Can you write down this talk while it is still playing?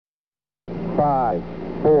5,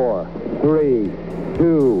 4, 3,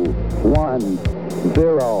 2, 1,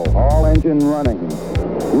 0. All engine running.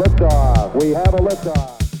 Liftoff. We have a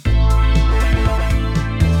liftoff.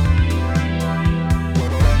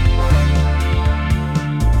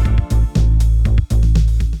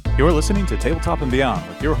 You're listening to Tabletop and Beyond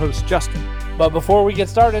with your host, Justin. But before we get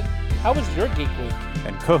started, how was your Geek Week?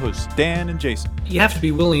 And co-hosts Dan and Jason. You have to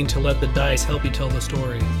be willing to let the dice help you tell the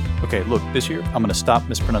story. Okay, look, this year I'm going to stop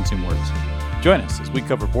mispronouncing words. Join us as we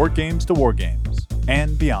cover board games to war games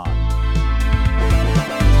and beyond.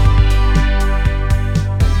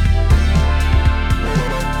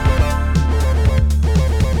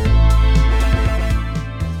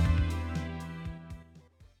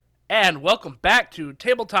 And welcome back to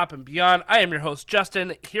Tabletop and Beyond. I am your host,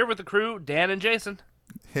 Justin, here with the crew, Dan and Jason.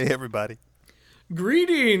 Hey, everybody.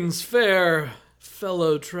 Greetings, fair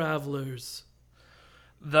fellow travelers.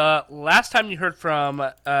 The last time you heard from,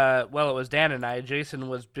 it was Dan and I. Jason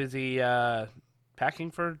was busy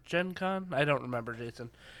packing for Gen Con. I don't remember,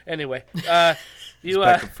 Jason. Anyway, you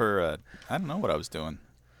packing for, I don't know what I was doing.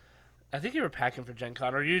 I think you were packing for Gen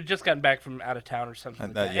Con, or you just gotten back from out of town or something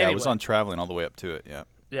like that. Yeah, Anyway. I was on traveling all the way up to it, yeah.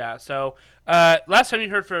 Yeah, so last time you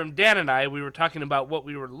heard from Dan and I, we were talking about what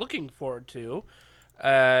we were looking forward to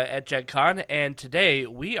at Gen Con, and today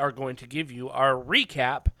we are going to give you our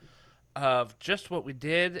recap of just what we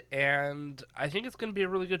did, and I think it's going to be a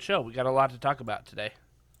really good show. We got a lot to talk about today.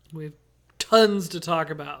 We have tons to talk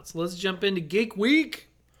about, so let's jump into Geek Week.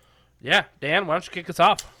 Yeah, Dan, why don't you kick us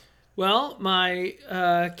off? Well, my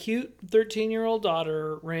cute 13-year-old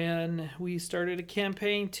daughter we started a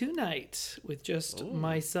campaign tonight with just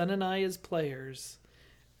my son and I as players,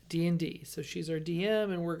 D&D. So she's our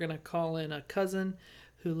DM, and we're going to call in a cousin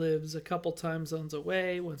who lives a couple time zones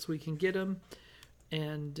away once we can get him.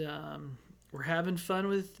 And we're having fun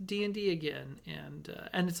with D&D again.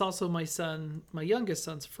 And it's also my youngest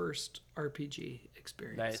son's first RPG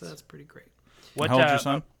experience. Nice. So that's pretty great. How old's your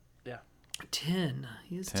son? 10.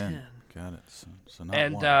 He's 10. Got it. So not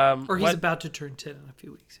And one. Or he's about to turn 10 in a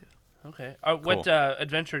few weeks, yeah. Okay. What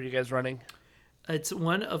adventure are you guys running? It's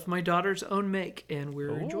one of my daughter's own make, and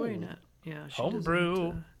we're enjoying it. Yeah,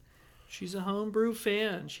 Homebrew. She's a homebrew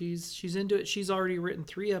fan. She's into it. She's already written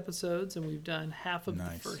 3 episodes, and we've done half of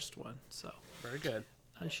the first one. So very good.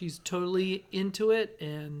 She's totally into it,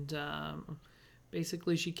 and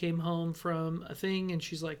basically she came home from a thing, and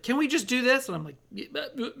she's like, "Can we just do this?" And I'm like,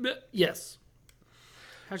 "Yes."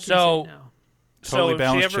 How can you say no? Totally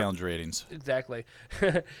balanced challenge ratings. Exactly.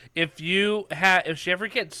 If she ever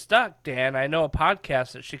gets stuck, Dan, I know a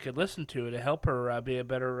podcast that she could listen to help her be a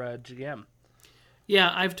better GM.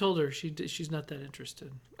 Yeah, I've told her she's not that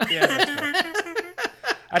interested. Yeah, that's right.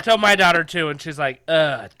 I told my daughter too, and she's like,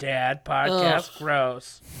 Dad, podcast,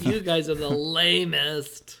 gross. You guys are the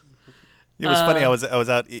lamest. It was funny. I was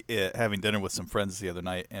out having dinner with some friends the other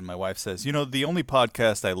night, and my wife says, the only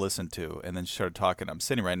podcast I listen to, and then she started talking. I'm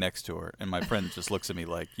sitting right next to her, and my friend just looks at me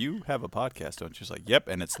like, "You have a podcast, don't you?" She's like, "Yep,"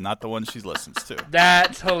 and it's not the one she listens to.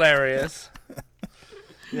 That's hilarious.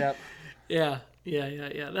 Yep. Yeah.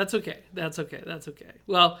 That's okay.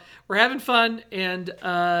 Well, we're having fun, and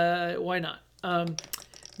why not?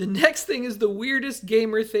 The next thing is the weirdest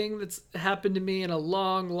gamer thing that's happened to me in a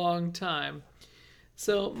long, long time.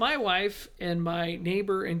 So my wife and my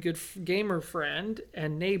neighbor and good gamer friend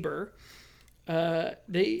and neighbor,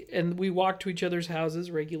 we walk to each other's houses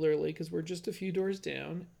regularly because we're just a few doors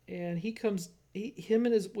down. And him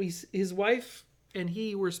and his wife and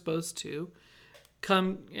he were supposed to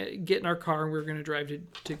come get in our car, and we were going to drive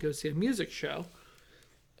to go see a music show.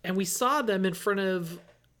 And we saw them in front of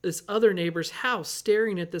this other neighbor's house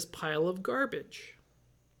staring at this pile of garbage.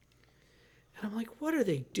 And I'm like, what are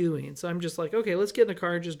they doing? So I'm just like, okay, let's get in the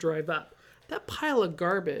car and just drive up. That pile of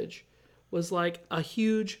garbage was like a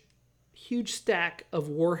huge, huge stack of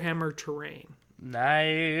Warhammer terrain.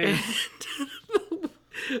 Nice.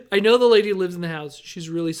 I know the lady lives in the house. She's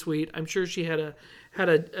really sweet. I'm sure she had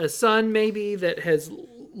a son maybe that has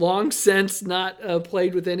long since not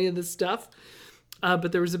played with any of this stuff.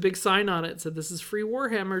 But there was a big sign on it that said, "This is free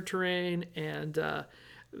Warhammer terrain," and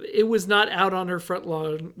it was not out on her front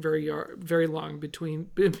lawn very long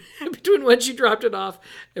between when she dropped it off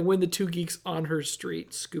and when the 2 geeks on her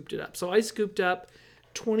street scooped it up. So I scooped up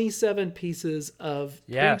 27 pieces of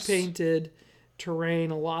pre-painted terrain.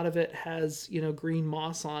 A lot of it has green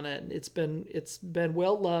moss on it. It's been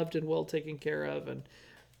well loved and well taken care of, and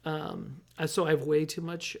so I have way too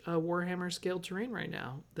much Warhammer scale terrain right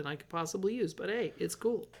now than I could possibly use. But hey, it's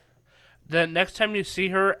cool. The next time you see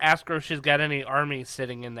her, ask her if she's got any armies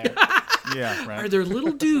sitting in there. Yeah, right. Are there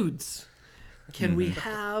little dudes? Can we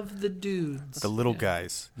have the dudes? The little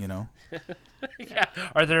guys, Yeah.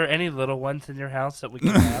 Are there any little ones in your house that we can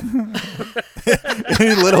have?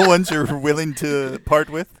 Any little ones you're willing to part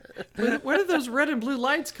with? What are those red and blue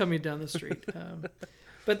lights coming down the street?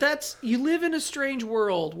 But you live in a strange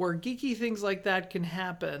world where geeky things like that can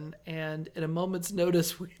happen, and at a moment's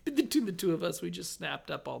notice, between the two of us, we just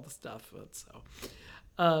snapped up all the stuff.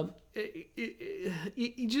 So,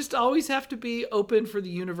 you just always have to be open for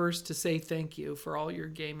the universe to say thank you for all your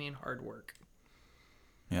gaming hard work.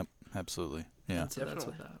 Yep, absolutely. Yeah. So that's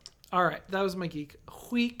what that. All right, that was my geek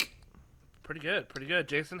week. Pretty good.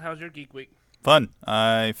 Jason, how's your geek week? Fun.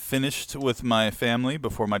 I finished with my family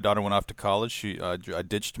before my daughter went off to college. I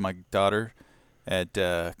ditched my daughter at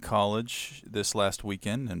college this last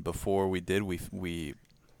weekend, and before we did, we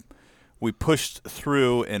pushed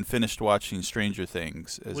through and finished watching Stranger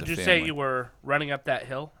Things as Would a you family. say you were running up that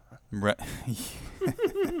hill?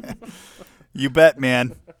 You bet,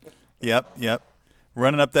 man. Yep.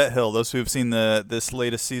 Running up that hill. Those who have seen this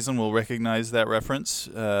latest season will recognize that reference.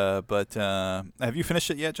 But have you finished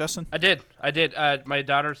it yet, Justin? I did. My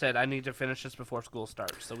daughter said I need to finish this before school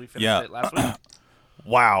starts, so we finished it last week.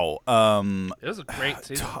 Wow. It was a great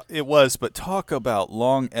season. It was, but talk about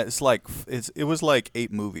long. It was like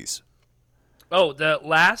 8 movies. Oh, the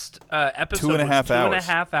last episode 2.5 was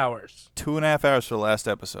 2.5 hours. 2.5 hours for the last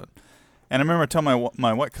episode. And I remember telling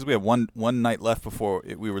my wife, because we had one night left before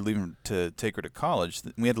we were leaving to take her to college.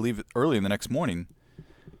 We had to leave early in the next morning.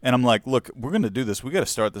 And I'm like, look, we're going to do this. We got to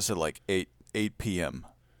start this at like 8 p.m.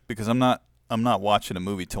 because I'm not watching a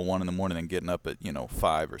movie till 1 in the morning and getting up at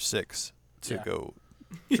 5 or 6 to go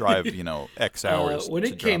drive X hours. When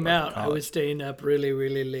it came out, I was staying up really,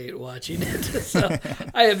 really late watching it, so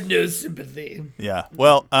I have no sympathy. Yeah,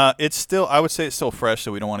 well, it's still, I would say it's still fresh,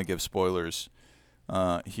 so we don't want to give spoilers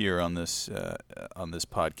here on this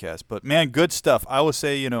podcast. But man, good stuff. I will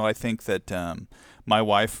say, I think that my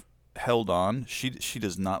wife held on. She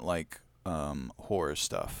does not like horror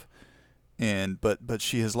stuff. But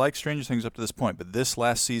she has liked Stranger Things up to this point. But this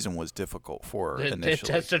last season was difficult for her initially. It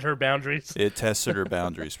tested her boundaries. It tested her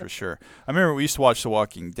boundaries for sure. I remember we used to watch The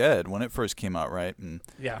Walking Dead when it first came out, right? And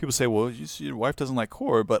people say, well, your wife doesn't like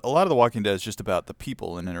horror. But a lot of The Walking Dead is just about the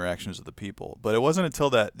people and interactions with the people. But it wasn't until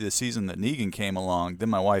the season that Negan came along, then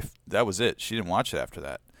my wife, that was it. She didn't watch it after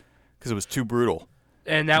that because it was too brutal.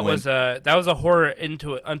 And that was a horror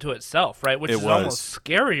unto itself, right? Which is almost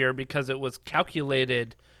scarier because it was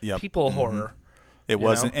calculated people horror. It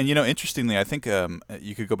was, and interestingly, I think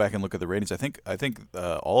you could go back and look at the ratings. I think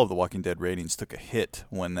all of the Walking Dead ratings took a hit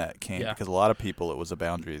when that came because a lot of people, it was a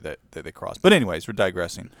boundary that they crossed. But anyways, we're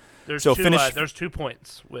digressing. There's 2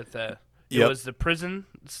 points with it was the prison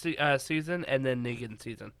season and then Negan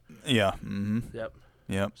season. Yeah. Mm-hmm.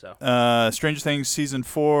 Yep. So, Stranger Things season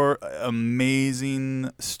 4, amazing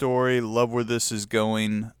story. Love where this is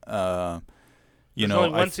going. There's only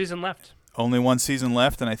one season left. Only one season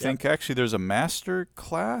left, and I think actually there's a master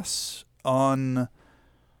class on.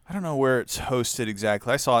 I don't know where it's hosted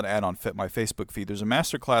exactly. I saw an ad on my Facebook feed. There's a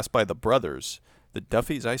master class by the brothers, the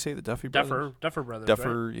Duffys. I say the Duffy brothers. Duffer brothers.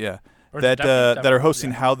 Duffer, right? Yeah. Or that Duffy, that are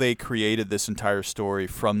hosting how they created this entire story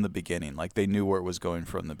from the beginning. Like they knew where it was going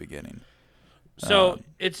from the beginning. So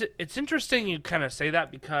it's interesting you kind of say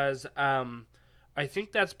that because I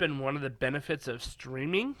think that's been one of the benefits of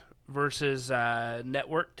streaming versus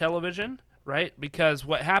network television, right? Because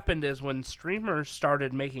what happened is when streamers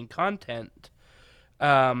started making content,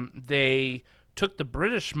 they took the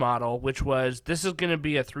British model, which was this is going to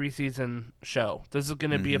be a 3-season show. This is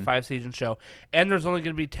going to be a 5-season show. And there's only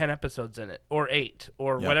going to be 10 episodes in it, or 8,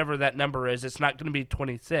 or whatever that number is. It's not going to be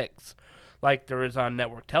 26 like there is on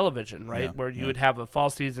network television, right? Where you would have a fall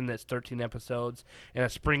season that's 13 episodes and a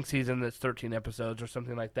spring season that's 13 episodes or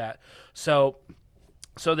something like that. So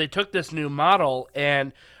they took this new model,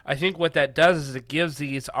 and I think what that does is it gives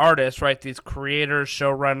these artists, right, these creators,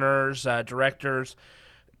 showrunners, directors,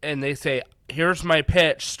 and they say, here's my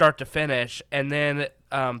pitch, start to finish, and then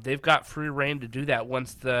they've got free reign to do that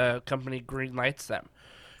once the company green lights them.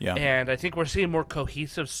 Yeah. And I think we're seeing more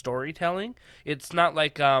cohesive storytelling. It's not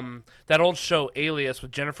like that old show Alias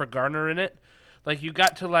with Jennifer Garner in it. Like you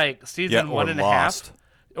got to like season 1.5.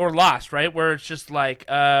 Or Lost, right? Where it's just like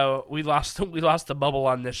we lost the bubble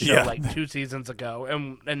on this show like 2 seasons ago,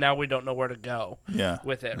 and now we don't know where to go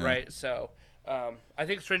with it, right? So I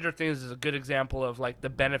think Stranger Things is a good example of like the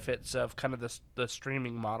benefits of kind of the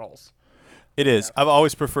streaming models. It is. I've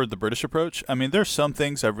always preferred the British approach. I mean, there's some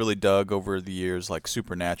things I've really dug over the years, like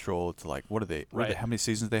Supernatural. It's like, what are they? How many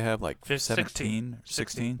seasons do they have? Like 17,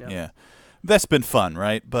 16? Yeah. That's been fun,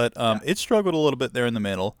 right? But it struggled a little bit there in the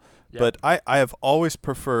middle. Yeah. But I have always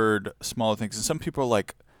preferred smaller things. And some people are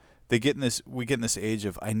like, we get in this age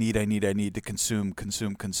of I need to consume.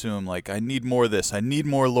 Like, I need more of this. I need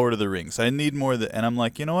more Lord of the Rings. I need more of that. And I'm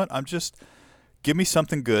like, you know what? Give me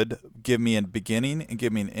something good. Give me a beginning and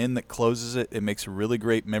give me an end that closes it. It makes a really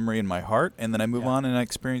great memory in my heart. And then I move on and I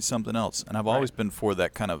experience something else. And I've always been for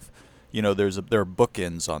that kind of, there are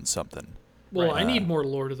bookends on something. Well, I need more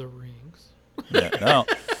Lord of the Rings. Yeah, no.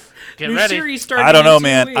 Get New ready. series starting I don't know, in 2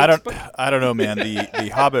 man. weeks, I don't know, man. The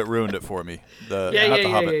Hobbit ruined it for me. The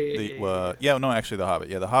Hobbit. Yeah,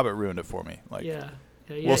 the Hobbit ruined it for me. Like,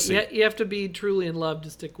 we'll see. You have to be truly in love to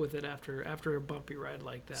stick with it after a bumpy ride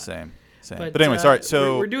like that. Same. But anyways, all right.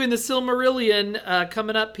 So we're doing the Silmarillion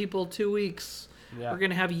coming up, people. 2 weeks. Yeah. We're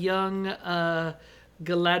gonna have young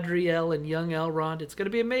Galadriel and young Elrond. It's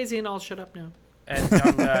gonna be amazing. I'll shut up now.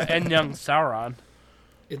 And young Sauron.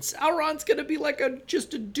 And Sauron's gonna be like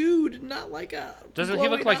just a dude, not like a. Doesn't he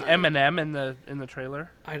look like Eminem in the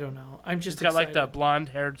trailer? I don't know. I'm just He's got excited. like the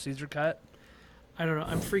blonde-haired Caesar cut. I don't know.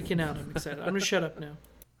 I'm freaking out. I'm excited. I'm gonna shut up now.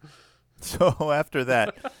 So after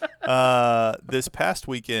that, this past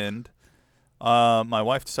weekend, my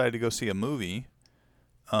wife decided to go see a movie,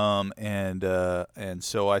 and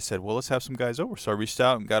so I said, well, let's have some guys over. So I reached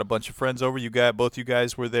out and got a bunch of friends over. Both you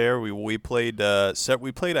guys were there. We played.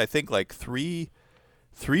 We played, I think, like three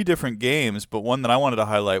different games, but one that I wanted to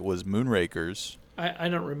highlight was Moonrakers. I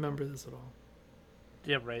don't remember this at all.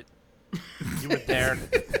 Yeah, right. You were there.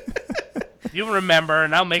 You remember,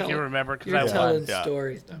 and I'll make you remember because I You're won. telling Yeah.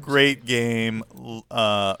 stories. Great game.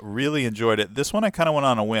 Really enjoyed it. This one I kind of went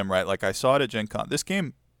on a whim, right? Like I saw it at Gen Con. This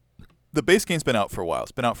game, the base game's been out for a while.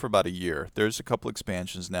 It's been out for about a year. There's a couple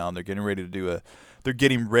expansions now, and they're getting ready to do a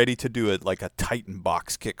Titan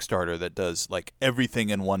box Kickstarter that does like everything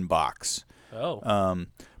in one box. Oh.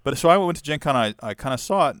 But so I went to Gen Con. I kind of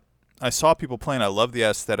saw it. I saw people playing. I love the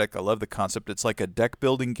aesthetic. I love the concept. It's like a deck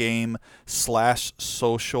building game /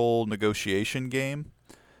 social negotiation game.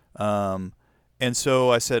 And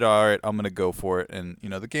so I said, all right, I'm going to go for it. And,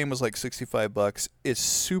 the game was like $65. It's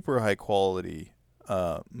super high quality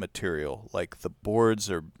material. Like the board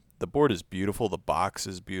is beautiful. The box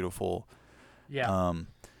is beautiful. Yeah.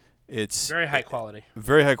 It's very high quality.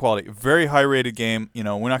 Very high quality. Very high rated game.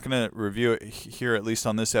 We're not going to review it here, at least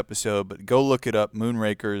on this episode, but go look it up.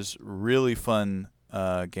 Moonrakers, really fun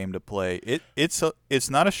game to play. It's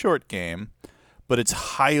not a short game, but it's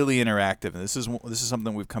highly interactive. And this is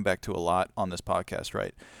something we've come back to a lot on this podcast,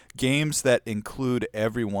 right? Games that include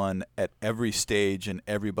everyone at every stage and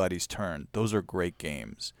everybody's turn. Those are great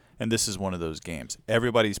games. And this is one of those games.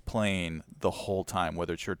 Everybody's playing the whole time,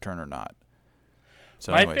 whether it's your turn or not.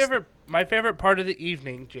 So my favorite part of the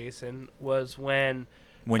evening, Jason, was when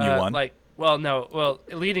you won.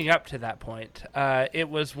 Leading up to that point, it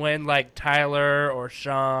was when like Tyler or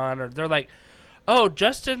Sean or they're like, "Oh,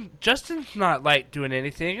 Justin's not like doing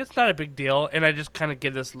anything. It's not a big deal." And I just kind of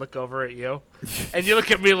give this look over at you, and you look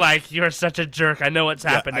at me like you're such a jerk. I know what's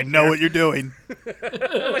happening. I know here. what you're doing.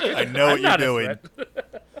 I know what you're doing.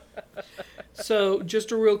 So,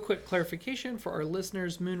 just a real quick clarification for our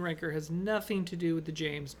listeners, Moonraker has nothing to do with the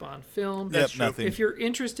James Bond film. That's true. Nothing. If you're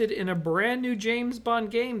interested in a brand new James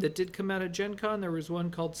Bond game that did come out at Gen Con, there was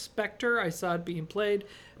one called Spectre. I saw it being played.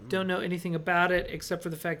 Don't know anything about it except for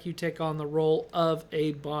the fact you take on the role of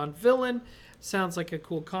a Bond villain. Sounds like a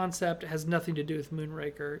cool concept. It has nothing to do with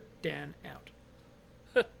Moonraker. Dan, out.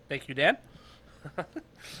 Thank you, Dan.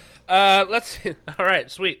 Let's see. All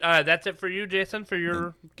right, sweet. That's it for you, Jason, for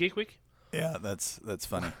your Geek Week? Yeah, that's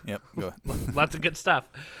funny. Yep, go ahead. Lots of good stuff.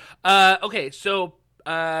 Okay, so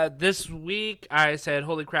this week I said,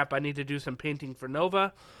 holy crap, I need to do some painting for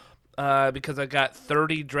Nova because I got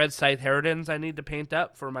 30 Dreadscythe Harridans I need to paint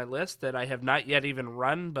up for my list that I have not yet even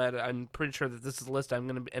run, but I'm pretty sure that this is the list I'm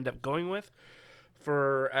going to end up going with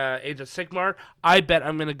for Age of Sigmar. I bet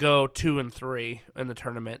I'm going to go 2 and 3 in the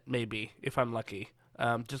tournament, maybe, if I'm lucky.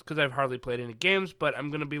 Just because I've hardly played any games, but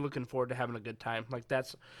I'm going to be looking forward to having a good time. Like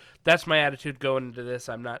that's my attitude going into this.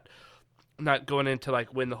 I'm not going into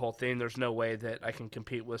like win the whole thing. There's no way that I can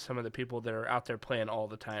compete with some of the people that are out there playing all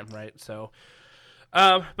the time, right? So,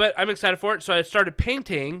 but I'm excited for it. So I started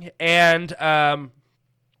painting, and I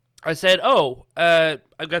said,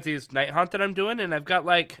 I've got these Night Haunt that I'm doing, and I've got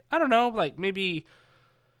maybe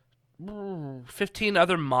 15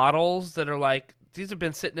 other models that are like. These have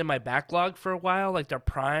been sitting in my backlog for a while. Like, they're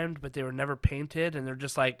primed, but they were never painted. And they're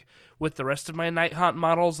just, like, with the rest of my Night Haunt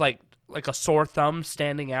models, like a sore thumb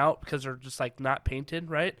standing out because they're just, like, not painted,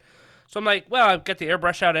 right? So I'm like, well, I've got the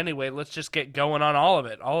airbrush out anyway. Let's just get going on all of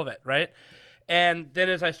it, right? And then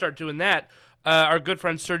as I start doing that, our good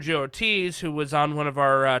friend Sergio Ortiz, who was on one of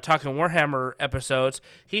our Talking Warhammer episodes,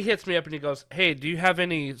 he hits me up and he goes, "Hey, do you have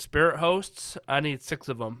any spirit hosts? I need 6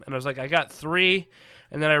 of them." And I was like, "I got 3,"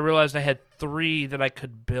 and then I realized I had 3 that I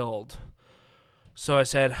could build. So I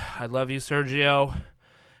said, "I love you, Sergio,"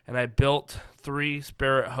 and I built 3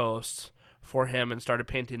 spirit hosts for him and started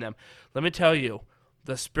painting them. Let me tell you,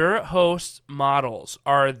 the spirit host models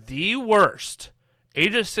are the worst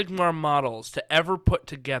Age of Sigmar models to ever put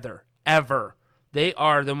together. Ever. They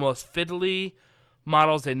are the most fiddly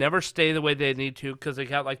models. They never stay the way they need to because they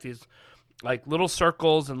got like these like little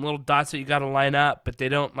circles and little dots that you got to line up, but they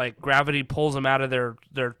don't, like, gravity pulls them out of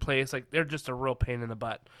their place. Like, they're just a real pain in the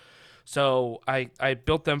butt. So I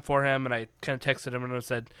built them for him, and I kind of texted him and I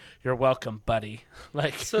said, "You're welcome, buddy."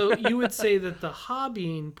 Like, So you would say that the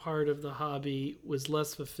hobbying part of the hobby was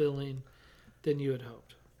less fulfilling than you had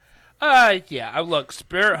hoped. yeah. Look,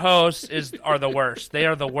 spirit hosts are the worst. They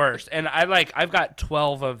are the worst, and I've got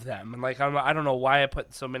 12 of them, and like I don't know why I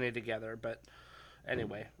put so many together, but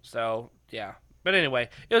anyway. So yeah, but anyway,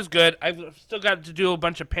 it was good. I've still got to do a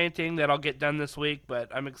bunch of painting that I'll get done this week, but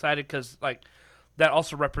I'm excited because like that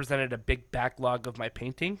also represented a big backlog of my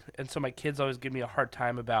painting, and so my kids always give me a hard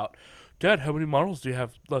time about, "Dad, how many models do you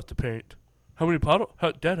have left to paint?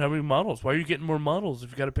 Dad, how many models? Why are you getting more models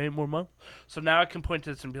if you got to paint more models?" So now I can point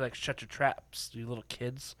to this and be like, "Shut your traps, you little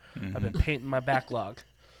kids. I've been painting my backlog."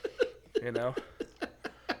 You know?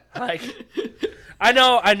 Like, I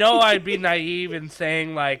know I'd be naive in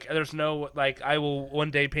saying, like, there's no, like, I will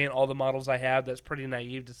one day paint all the models I have. That's pretty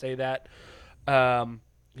naive to say that.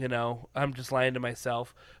 You know, I'm just lying to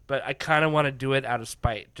myself. But I kind of want to do it out of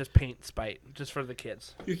spite. Just paint spite. Just for the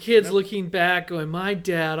kids. Your kid's looking back going, "My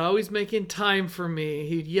dad always making time for me.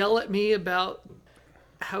 He'd yell at me about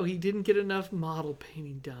how he didn't get enough model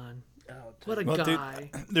painting done." What a guy.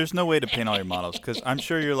 Dude, there's no way to paint all your models because I'm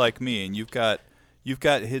sure you're like me and you've got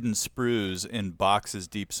hidden sprues in boxes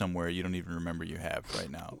deep somewhere you don't even remember you have right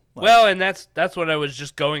now. Like, Well, and that's what I was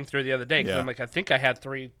just going through the other day. Because Yeah. I'm like, I think I had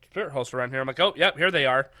 3 spirit hosts around here. I'm like, oh, yep, here they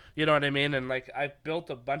are. You know what I mean? And like, I built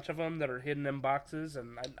a bunch of them that are hidden in boxes,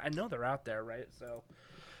 and I know they're out there, right? So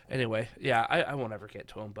anyway, yeah, I won't ever get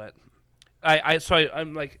to them, but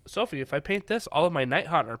I'm like, "Sophie, if I paint this, all of my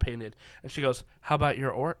Nighthaunt are painted." And she goes, "How about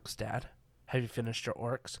your orcs, Dad? Have you finished your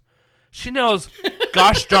orcs?" She knows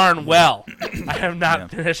gosh darn well I have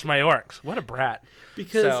not finished my orcs. What a brat.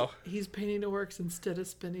 Because he's painting orcs instead of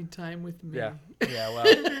spending time with me. Yeah, well.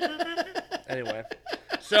 Anyway.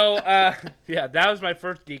 So, yeah, that was my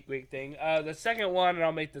first Geek Week thing. The second one, and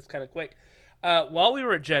I'll make this kind of quick. While we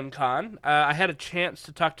were at Gen Con, I had a chance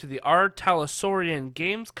to talk to the R. Talasaurian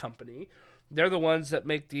Games Company. They're the ones that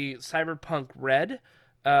make the Cyberpunk Red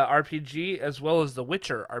RPG as well as the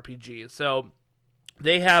Witcher RPG. So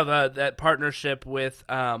they have that partnership with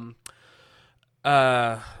I'm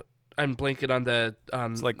blanking on the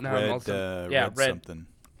it's like now red something.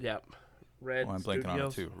 Yeah, Red. Oh, I'm blanking on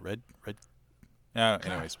it Studios. too. Red. Yeah.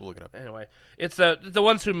 Anyways, we'll look it up. Anyway, it's the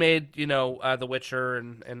ones who made The Witcher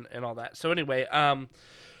and all that. So anyway,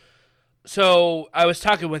 so I was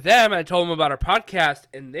talking with them and I told them about our podcast,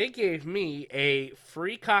 and they gave me a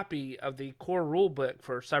free copy of the core rule book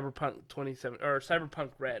for Cyberpunk 27 or Cyberpunk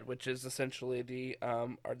Red, which is essentially their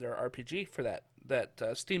RPG for that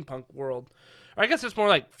steampunk world. Or I guess it's more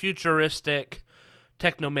like futuristic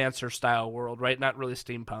technomancer style world, right? Not really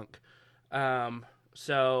steampunk.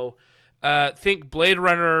 Think Blade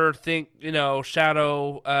Runner, think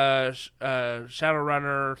Shadowrunner,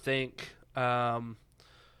 think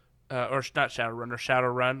or not Shadowrunner,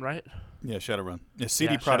 Shadowrun, right? Yeah, Shadowrun. Yeah,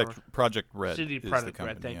 CD Project Red. CD is Project the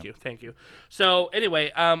company, Red. Thank you. So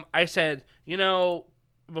anyway, I said,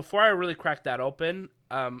 before I really cracked that open,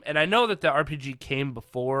 and I know that the RPG came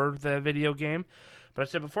before the video game, but I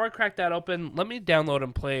said before I crack that open, let me download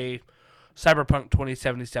and play Cyberpunk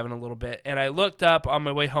 2077 a little bit. And I looked up on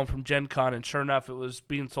my way home from Gen Con, and sure enough, it was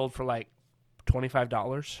being sold for like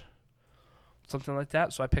 $25, something like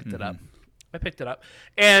that. So I picked it up.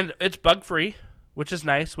 And it's bug free, which is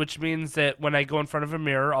nice, which means that when I go in front of a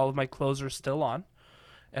mirror, all of my clothes are still on,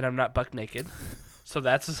 and I'm not buck naked. So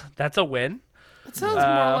that's a win. That sounds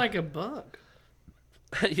more like a bug.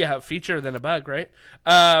 Yeah, a feature than a bug, right?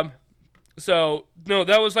 So no,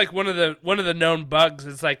 that was like one of the known bugs.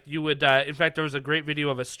 It's like you would. In fact, there was a great video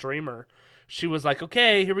of a streamer. She was like,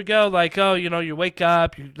 "Okay, here we go." Like, oh, you wake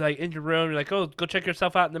up, you like in your room, you're like, "Oh, go check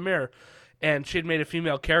yourself out in the mirror." And she had made a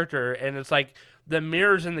female character, and it's like the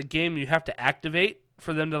mirrors in the game you have to activate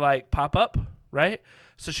for them to like pop up, right?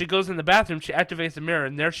 So she goes in the bathroom, she activates the mirror,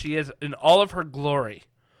 and there she is in all of her glory.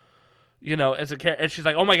 you know, as a character, and she's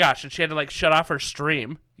like, oh my gosh, and she had to like shut off her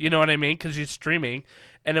stream. You know what I mean? Because she's streaming,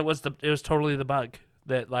 and it was totally the bug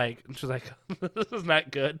that like, and she's like, this is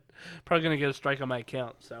not good. Probably gonna get a strike on my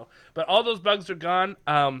account. So, but all those bugs are gone.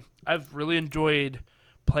 I've really enjoyed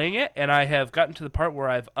playing it, and I have gotten to the part where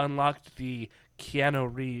I've unlocked the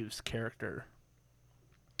Keanu Reeves character.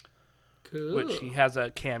 Cool. Which he has a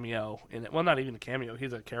cameo in it. Well, not even a cameo.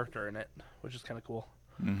 He's a character in it, which is kind of cool.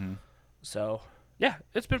 Mm-hmm. So, yeah,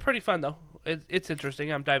 it's been pretty fun, though. It's interesting.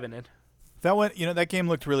 I'm diving in. That one, that game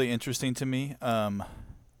looked really interesting to me.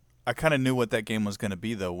 I kind of knew what that game was going to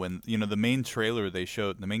be, though, when, the main trailer they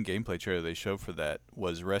showed, the main gameplay trailer they showed for that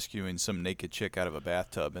was rescuing some naked chick out of a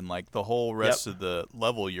bathtub. And, like, the whole rest of the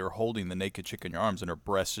level, you're holding the naked chick in your arms, and her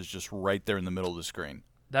breast is just right there in the middle of the screen.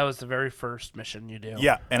 That was the very first mission you do.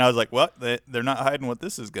 Yeah, and I was like, what? They're not hiding what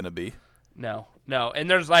this is going to be. No. And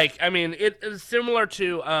there's, like, I mean, it's similar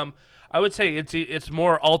to, I would say it's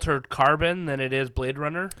more Altered Carbon than it is Blade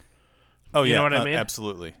Runner. Oh, You yeah. know what I mean?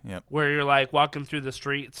 Absolutely, yep. Where you're, like, walking through the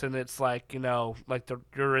streets, and it's, like, like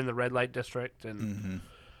you're in the red light district, and,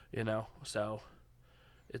 so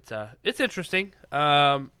it's interesting.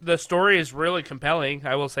 The story is really compelling,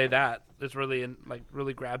 I will say that. It's really,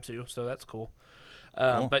 really grabs you, so that's cool.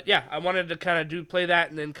 Cool. But, yeah, I wanted to kind of play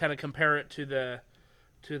that and then kind of compare it to the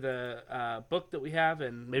book that we have,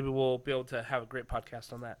 and maybe we'll be able to have a great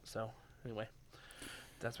podcast on that. So, anyway,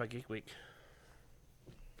 that's my Geek Week.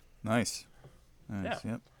 Nice. Yeah.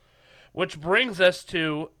 Yep. Which brings us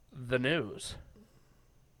to the news.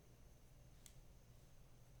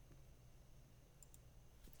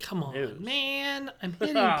 Come on, News. man. I'm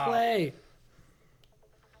hitting play.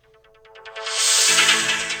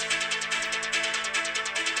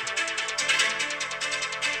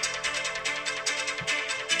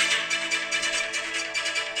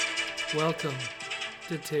 Welcome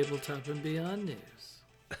to Tabletop and Beyond News.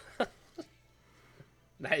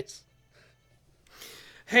 Nice.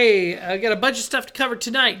 Hey, I got a bunch of stuff to cover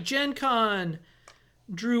tonight. Gen Con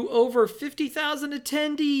drew over 50,000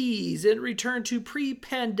 attendees and returned to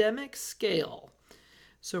pre-pandemic scale.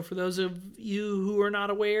 So for those of you who are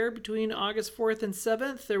not aware, between August 4th and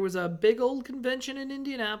 7th, there was a big old convention in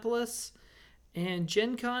Indianapolis, and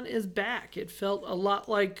Gen Con is back. It felt a lot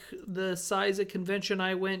like the size of convention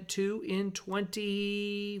I went to in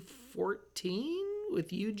 2014 with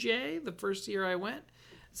UJ, the first year I went.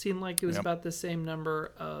 It seemed like it was about the same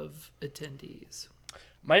number of attendees.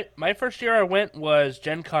 My first year I went was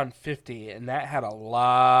Gen Con 50, and that had a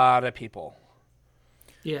lot of people.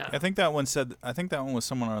 Yeah. I think that one was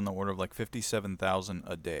somewhere on the order of like 57,000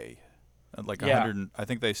 a day. Like Yeah. 100, I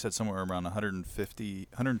think they said somewhere around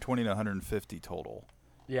 120 to 150 total.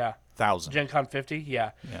 Yeah. 1,000. Gen Con 50,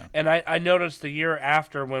 yeah. Yeah. And I noticed the year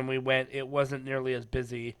after when we went, it wasn't nearly as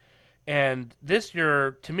busy. And this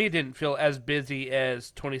year, to me, didn't feel as busy as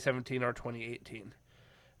 2017 or 2018.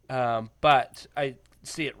 But I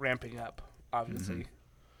see it ramping up, obviously.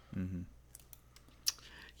 Mm-hmm.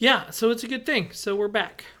 Yeah, so it's a good thing. So we're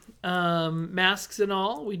back. Masks and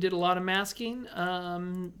all. We did a lot of masking,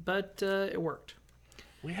 but it worked.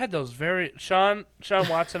 We had those Sean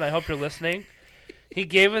Watson, I hope you're listening. He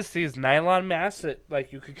gave us these nylon masks that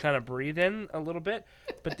like you could kind of breathe in a little bit,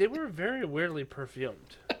 but they were very weirdly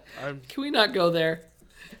perfumed. Can we not go there?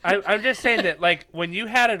 I'm just saying that like when you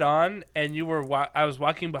had it on and you were I was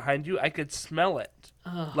walking behind you, I could smell it,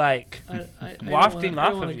 like wafting I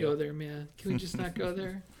off don't wanna of you. go there, man. Can we just not go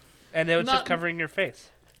there? And it was Not- just covering your face.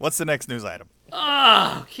 What's the next news item?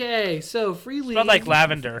 Okay, so Free League, Smelled like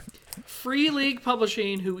lavender. Free League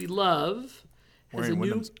Publishing, who we love, has a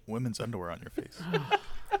Wearing new. women's underwear on your face.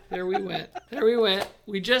 There we went.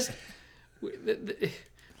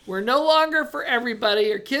 We're no longer for everybody.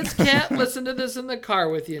 Your kids can't listen to this in the car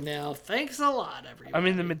with you now. Thanks a lot, everybody. I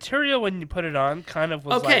mean, the material when you put it on kind of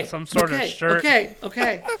was like some sort of shirt. Okay. Just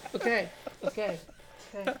Okay.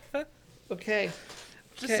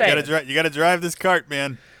 saying. You gotta drive this cart,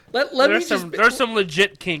 man. Let me There's just. there's some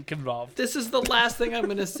legit kink involved. This is the last thing I'm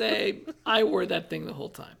going to say. I wore that thing the whole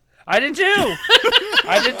time. I did too. It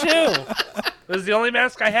was the only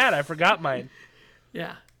mask I had. I forgot mine.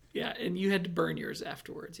 Yeah, and you had to burn yours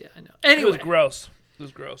afterwards. Yeah, I know. It was Anyway, gross.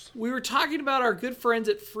 we were talking about our good friends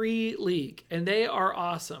at Free League, and they are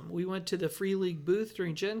awesome. We went to the Free League booth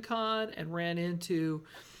during Gen Con and ran into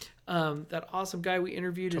that awesome guy we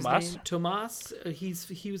interviewed. Tomas? His name Tomas.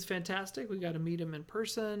 He was fantastic. We got to meet him in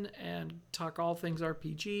person and talk all things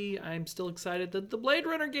RPG. I'm still excited that the Blade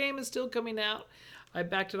Runner game is still coming out. I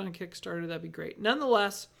backed it on Kickstarter. That'd be great.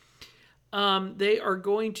 Nonetheless, they are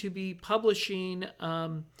going to be publishing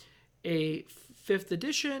a 5th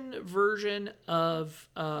edition version of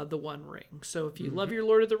the One Ring. So if you love your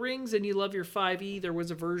Lord of the Rings and you love your 5e, there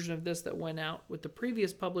was a version of this that went out with the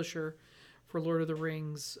previous publisher for Lord of the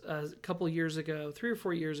Rings a couple years ago, 3 or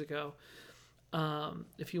 4 years ago.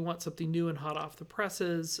 If you want something new and hot off the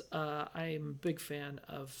presses, I am a big fan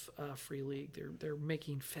of Free League. They're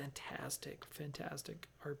making fantastic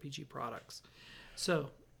RPG products. So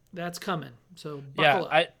that's coming. So buckle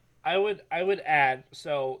up. I would add.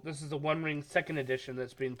 So this is the One Ring 2nd edition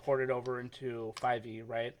that's being ported over into 5e,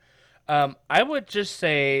 right? I would just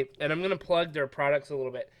say, and I'm going to plug their products a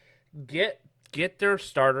little bit. Get their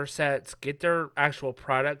starter sets, get their actual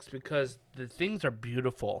products, because the things are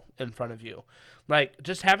beautiful in front of you. Like,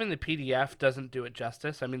 just having the PDF doesn't do it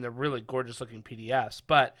justice. I mean, they're really gorgeous looking PDFs,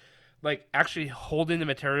 but like actually holding the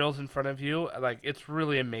materials in front of you, like, it's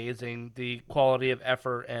really amazing the quality of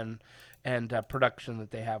effort and production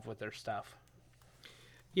that they have with their stuff.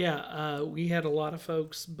 Yeah, we had a lot of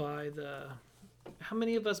folks buy the. How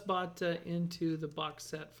many of us bought into the box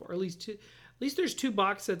set for? Or at least two. At least there's 2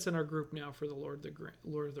 box sets in our group now for the Lord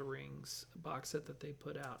of the Rings box set that they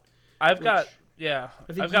put out. I think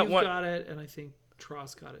I've got one. Got it, and I think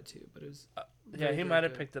Tross got it too. But it was he might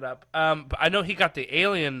have picked it up. But I know he got the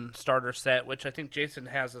Alien starter set, which I think Jason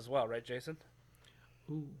has as well, right, Jason?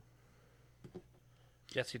 Ooh.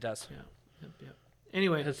 Yes, he does. Yeah. Yep.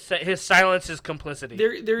 Anyway, his silence is complicity.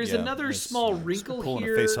 There is another small wrinkle pulling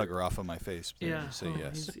here. Pulling a face hugger off of my face. Yeah. Say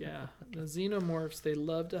yes. The xenomorphs, they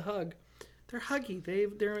love to hug. They're huggy.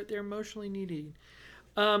 They're emotionally needy.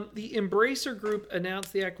 The Embracer Group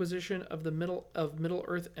announced the acquisition of Middle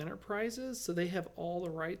Earth Enterprises, so they have all the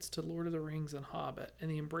rights to Lord of the Rings and Hobbit.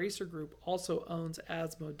 And the Embracer Group also owns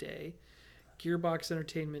Asmodee, Gearbox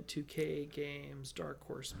Entertainment, 2K Games, Dark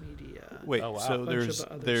Horse Media. Wait, so there's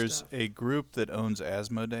stuff. a group that owns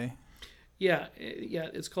Asmodee? Yeah,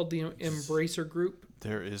 it's called the Embracer Group.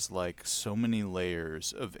 There is like so many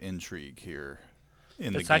layers of intrigue here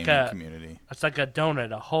in It's the like gaming community. It's like a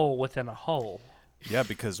donut, a hole within a hole. Yeah,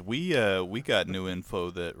 because we got new info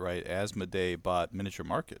that Asmodee bought Miniature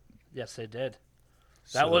Market. Yes, they did.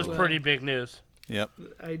 That was pretty big news. Yep.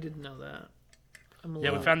 I didn't know that. We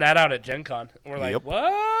found that out at Gen Con. We're like, Yep.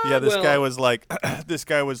 what? Yeah, this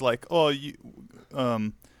guy was like, oh, you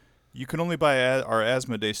can only buy our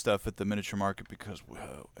Asmodee stuff at the Miniature Market because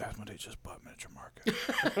Asmodee just bought Miniature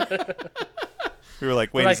Market. We were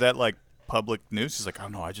like, wait, is that like public news? He's like, oh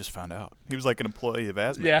no, I just found out. He was like an employee of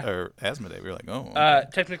Asmodee. We were like, oh. Okay.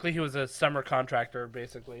 Technically, he was a summer contractor,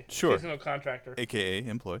 basically. Sure. Seasonal contractor. AKA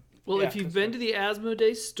employee. Well, if you've been to the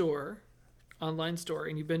Asmodee store, online store,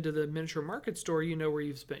 and you've been to the Miniature Market store, you know where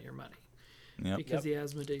you've spent your money. Yep. Because the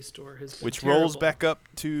Asmodee store has been Which terrible. rolls back up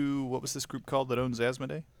to, what was this group called that owns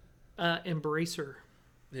Asmodee? Embracer.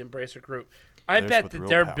 The Embracer Group. I There's bet what that the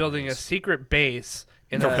they're real building power a is. secret base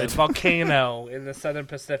in a volcano in the Southern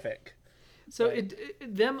Pacific. So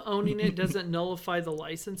them owning it doesn't nullify the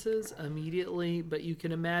licenses immediately, but you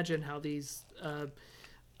can imagine how these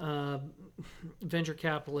venture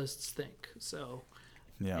capitalists think. So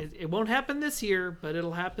Yeah. it won't happen this year, but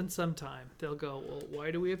it'll happen sometime. They'll go, well,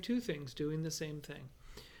 why do we have 2 things doing the same thing?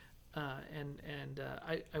 I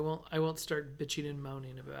won't start bitching and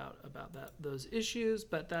moaning about those issues,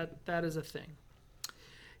 but that is a thing.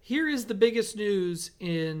 Here is the biggest news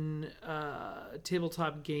in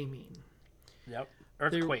tabletop gaming. Yep.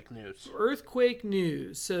 Earthquake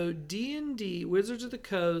news. So D&D, Wizards of the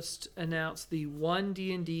Coast, announced the One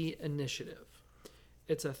D&D initiative.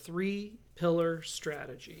 It's a 3-pillar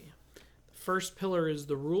strategy. The first pillar is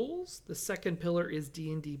the rules. The second pillar is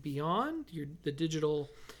D&D Beyond, the digital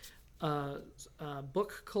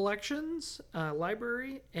book collections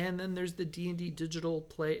library, and then there's the D&D digital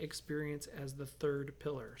play experience as the third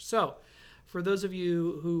pillar. So for those of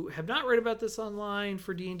you who have not read about this online,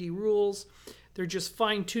 for D&D rules, they're just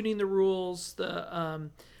fine-tuning the rules. The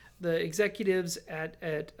executives at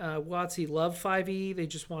WotC love 5e. They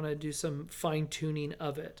just want to do some fine-tuning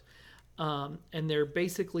of it. And they're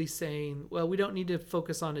basically saying, well, we don't need to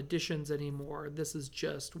focus on editions anymore. This is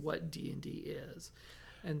just what D&D is.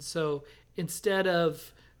 And so instead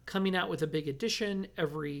of coming out with a big edition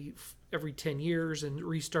every 10 years and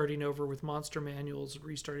restarting over with monster manuals,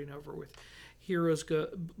 restarting over with hero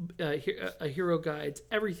guides,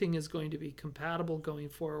 everything is going to be compatible going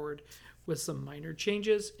forward with some minor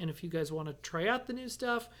changes. And if you guys want to try out the new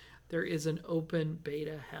stuff, there is an open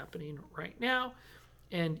beta happening right now.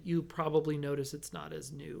 And you probably notice it's not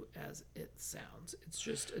as new as it sounds. It's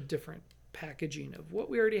just a different packaging of what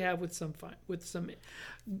we already have with some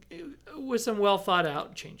well thought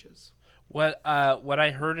out changes. What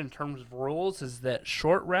I heard in terms of rules is that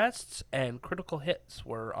short rests and critical hits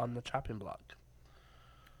were on the chopping block.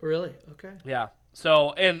 Really? Okay. Yeah.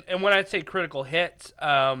 So, and when I say critical hits,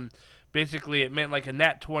 basically it meant like a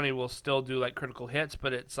nat 20 will still do like critical hits,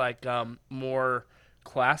 but it's like more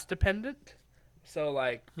class dependent. So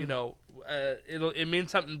like, it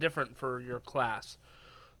means something different for your class.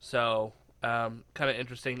 So, kind of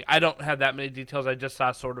interesting. I don't have that many details. I just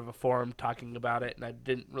saw sort of a forum talking about it, and I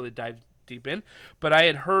didn't really dive deep in. But I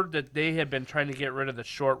had heard that they had been trying to get rid of the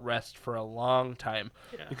short rest for a long time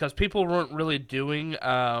because people weren't really doing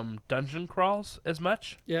dungeon crawls as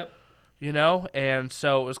much, Yep. and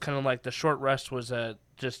so it was kind of like the short rest was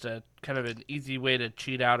just a kind of an easy way to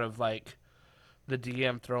cheat out of like the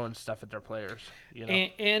DM throwing stuff at their players.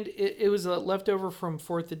 And it was a leftover from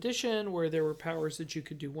 4th edition where there were powers that you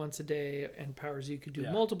could do once a day and powers you could do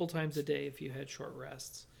multiple times a day if you had short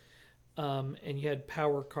rests. And you had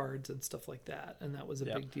power cards and stuff like that. And that was a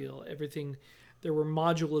big deal. Everything, there were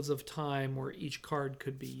modules of time where each card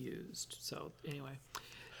could be used. So anyway,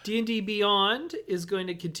 D&D Beyond is going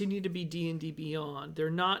to continue to be D&D Beyond.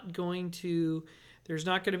 There's not going to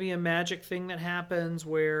be a magic thing that happens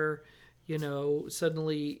where,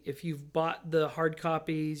 suddenly if you've bought the hard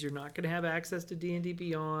copies, you're not going to have access to D&D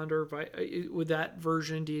Beyond or with that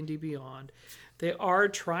version D&D Beyond. They are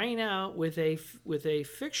trying out with a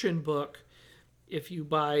fiction book. If you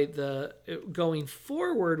buy going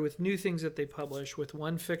forward with new things that they publish with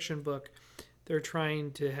one fiction book, they're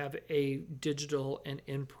trying to have a digital and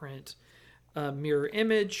in-print mirror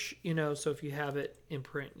image. So if you have it in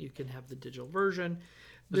print, you can have the digital version.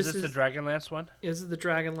 Is this the Dragonlance one? This is the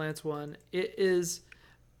Dragonlance one. It is,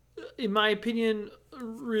 in my opinion,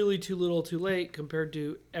 really too little too late compared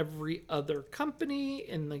to every other company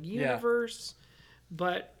in the universe.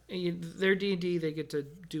 But they're D&D, they get to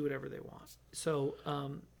do whatever they want. So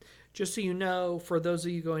just so you know, for those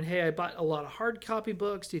of you going, hey, I bought a lot of hard copy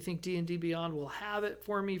books, do you think D&D Beyond will have it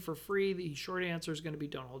for me for free? The short answer is going to be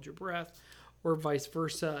don't hold your breath. Or vice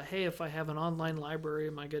versa. Hey, if I have an online library,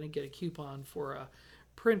 am I going to get a coupon for a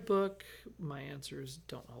print book? My answer is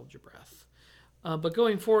don't hold your breath. But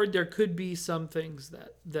going forward, there could be some things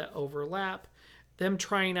that overlap. Them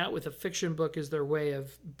trying out with a fiction book is their way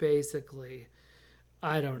of basically,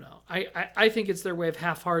 I don't know. I think it's their way of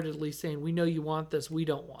half-heartedly saying, we know you want this, we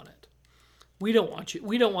don't want it. We don't want you.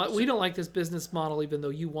 We don't like this business model, even though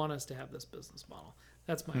you want us to have this business model.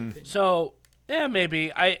 That's my opinion. So, yeah,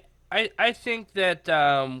 maybe. I think that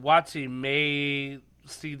WotC may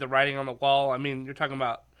see the writing on the wall. I mean, you're talking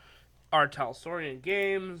about R. Talsorian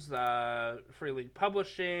Games, Free League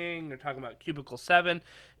Publishing. You're talking about Cubicle 7.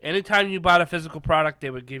 Anytime you bought a physical product, they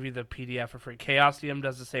would give you the PDF for free. Chaosium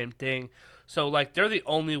does the same thing. So, like, they're the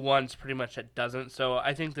only ones pretty much that doesn't. So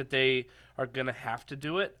I think that they are going to have to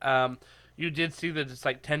do it. You did see that it's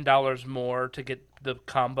like $10 more to get the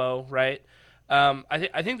combo, right?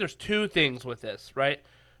 I think there's two things with this, right?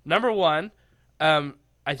 Number one,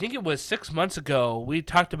 I think it was 6 months ago, we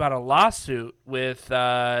talked about a lawsuit with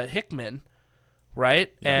Hickman,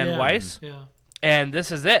 right? And Weiss. Yeah. And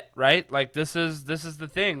this is it, right? Like, this is the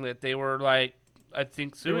thing that they were, like, I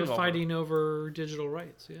think They suing were fighting over digital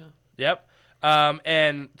rights, yeah. Yep.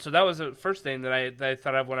 And so that was the first thing that I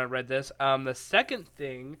thought of when I read this. The second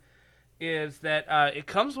thing is that it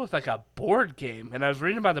comes with like a board game. And I was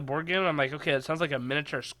reading about the board game, and I'm like, okay, it sounds like a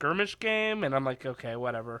miniature skirmish game. And I'm like, okay,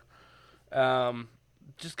 whatever.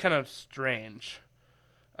 Just kind of strange.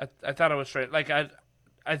 I thought it was strange. Like,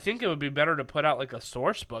 I think it would be better to put out like a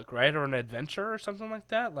source book, right? Or an adventure or something like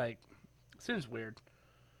that. Like, it seems weird.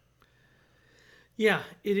 Yeah,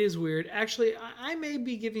 it is weird. Actually, I may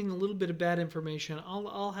be giving a little bit of bad information.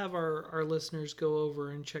 I'll have our listeners go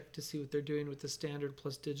over and check to see what they're doing with the standard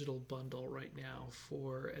plus digital bundle right now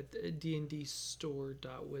for at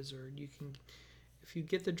dndstore.wizard. You can, if you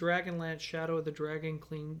get the Dragonlance Shadow of the Dragon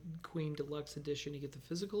Queen Deluxe Edition, you get the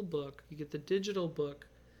physical book, you get the digital book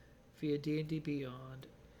via D&D Beyond.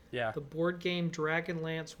 Yeah. The board game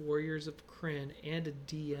Dragonlance Warriors of Krynn and a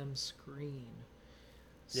DM screen.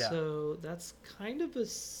 Yeah. So that's kind of a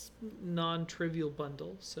non-trivial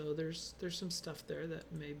bundle. So there's some stuff there that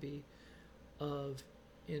may be of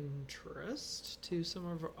interest to some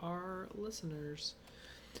of our listeners.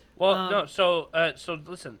 Well, no. So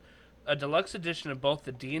listen, a deluxe edition of both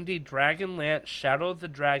the D&D Dragonlance Shadow of the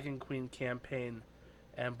Dragon Queen campaign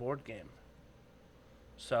and board game.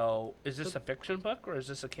 So is this a fiction book or is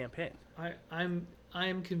this a campaign? I'm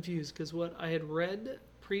confused because what I had read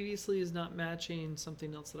previously is not matching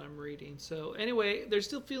something else that I'm reading. So anyway, they're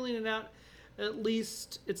still feeling it out. At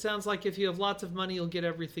least it sounds like if you have lots of money, you'll get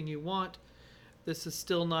everything you want. This is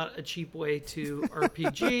still not a cheap way to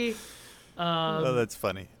RPG. Oh, that's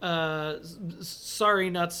funny. Sorry,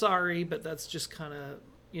 not sorry, but that's just kind of,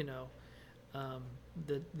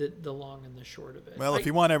 the long and the short of it. Well, if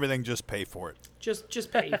you want everything, just pay for it.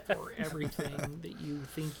 Just pay for everything that you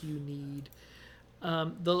think you need.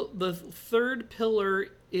 The third pillar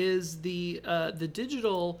is the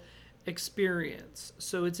digital experience.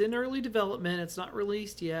 So it's in early development. It's not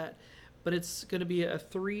released yet, but it's going to be a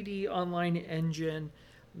 3D online engine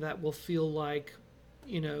that will feel like,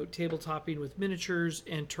 tabletopping with miniatures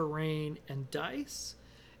and terrain and dice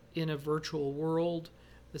in a virtual world.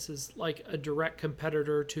 This is like a direct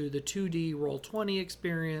competitor to the 2D Roll20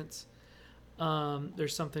 experience.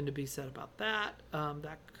 There's something to be said about that.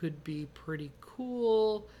 That could be pretty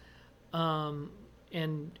cool.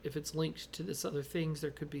 And if it's linked to this other things,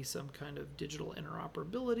 there could be some kind of digital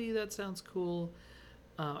interoperability. That sounds cool.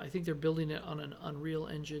 I think they're building it on an Unreal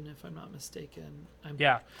Engine, if I'm not mistaken. I'm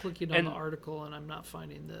clicking on the article, and I'm not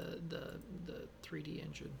finding the 3D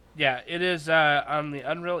engine. Yeah, it is on the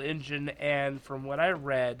Unreal Engine, and from what I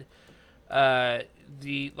read, when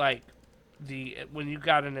you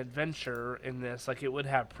got an adventure in this, like, it would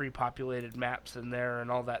have pre-populated maps in there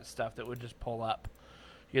and all that stuff that would just pull up.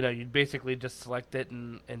 You'd basically just select it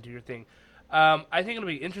and do your thing. I think it'll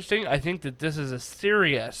be interesting. I think that this is a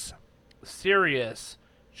serious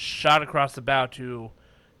shot across the bow to,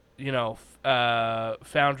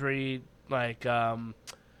 Foundry, like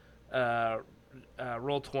Roll20,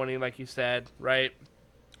 like you said, right?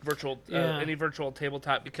 Any virtual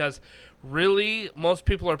tabletop, because really most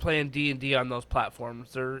people are playing D&D on those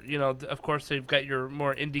platforms. They're, of course they've got your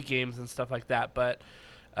more indie games and stuff like that, but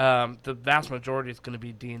the vast majority is going to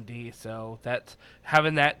be D&D. So that's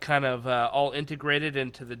having that kind of all integrated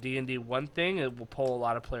into the D&D one thing. It will pull a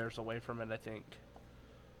lot of players away from it, I think.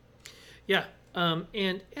 Yeah, and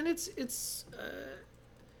it's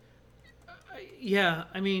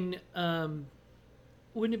I mean,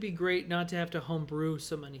 wouldn't it be great not to have to homebrew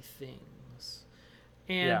so many things?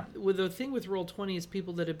 And with the thing with Roll20 is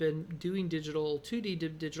people that have been doing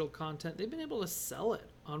 2D digital content, they've been able to sell it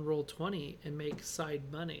on Roll20 and make side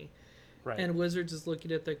money. Right. And Wizards is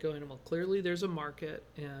looking at that going, well, clearly there's a market,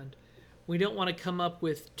 and we don't want to come up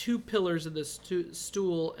with two pillars of this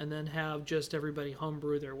stool and then have just everybody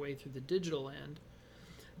homebrew their way through the digital end.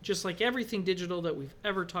 Just like everything digital that we've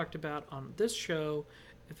ever talked about on this show,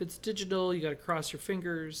 if it's digital, you got to cross your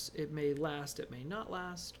fingers. It may last, it may not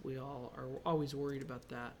last. We all are always worried about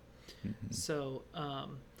that. Mm-hmm. So,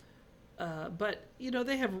 but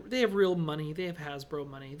they have real money. They have Hasbro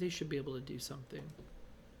money. They should be able to do something.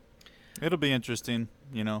 It'll be interesting,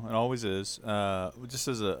 it always is. Just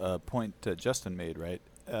as a point Justin made, right?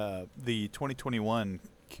 The 2021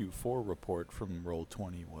 Q4 report from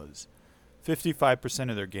Roll20 was 55%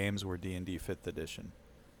 of their games were D&D 5th edition.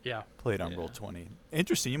 Yeah. Played on Roll20.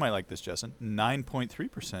 Interesting, you might like this, Justin.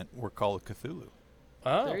 9.3% were Call of Cthulhu.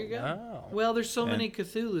 Oh, there you go. Wow. Well, there's so many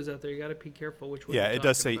Cthulhus out there. You got to be careful which one. Yeah, it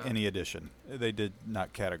does say about. any edition. They did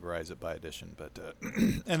not categorize it by edition, but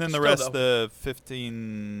and then the rest, the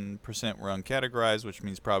 15% were uncategorized, which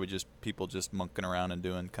means probably just people just monkeying around and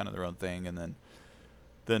doing kind of their own thing, and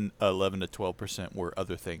then 11 to 12% were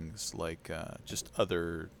other things like just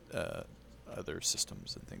other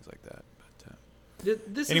systems and things like that. But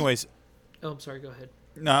anyways, I'm sorry. Go ahead.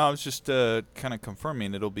 No, I was just kind of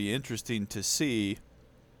confirming. It'll be interesting to see.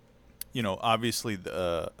 Obviously,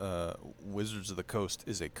 the Wizards of the Coast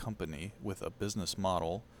is a company with a business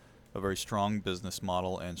model, a very strong business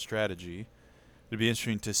model and strategy. It'd be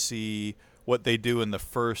interesting to see what they do in the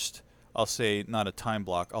first, I'll say, not a time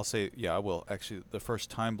block. I'll say, I will. Actually, the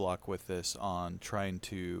first time block with this on trying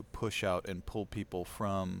to push out and pull people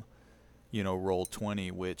from,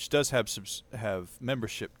 Roll20, which does have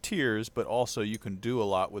membership tiers, but also you can do a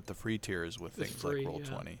lot with the free tiers with things like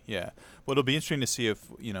Roll20. Yeah. Well, it'll be interesting to see if,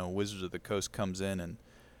 Wizards of the Coast comes in and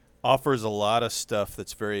offers a lot of stuff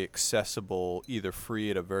that's very accessible, either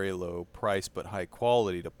free at a very low price but high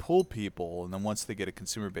quality to pull people, and then once they get a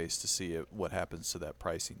consumer base to see what happens to that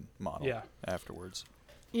pricing model afterwards.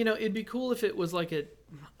 It'd be cool if it was like a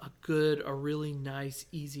really nice,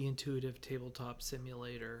 easy, intuitive tabletop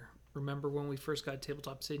simulator. Remember when we first got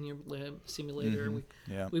Tabletop Simulator, and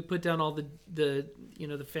we put down all the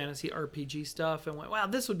fantasy RPG stuff and went, wow,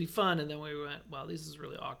 this would be fun, and then we went, wow, this is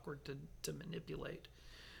really awkward to manipulate.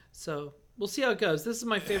 So we'll see how it goes. This is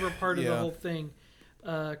my favorite part of the whole thing.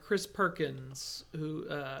 Chris Perkins, who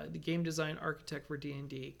the game design architect for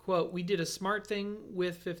D&D, quote, "We did a smart thing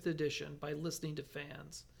with 5th edition by listening to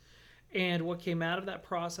fans. And what came out of that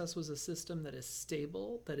process was a system that is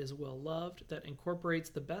stable, that is well-loved, that incorporates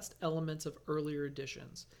the best elements of earlier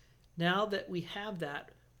editions. Now that we have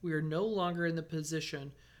that, we are no longer in the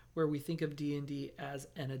position where we think of D&D as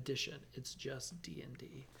an edition. It's just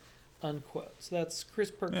D&D." Unquote. So that's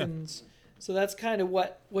Chris Perkins So that's kind of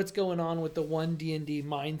what's going on with the one D&D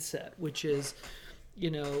mindset, which is,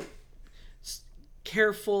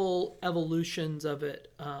 careful evolutions of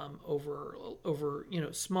it over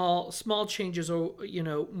small changes,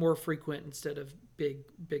 more frequent instead of big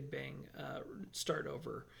bang, start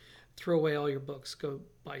over, throw away all your books, go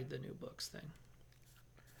buy the new books thing.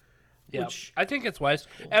 Yeah, I think it's wise.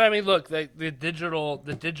 Cool. And I mean, look, the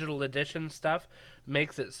digital edition stuff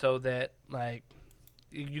makes it so that like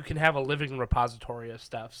you can have a living repository of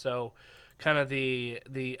stuff. So kind of the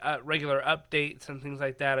regular updates and things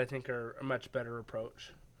like that, I think, are a much better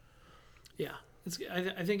approach. Yeah,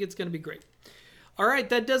 I think it's going to be great. All right,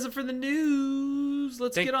 that does it for the news.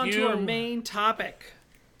 Let's get on to our main topic.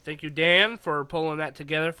 Thank you, Dan, for pulling that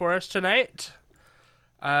together for us tonight.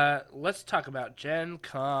 Let's talk about Gen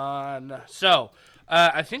Con. So,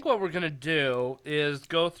 I think what we're going to do is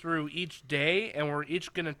go through each day, and we're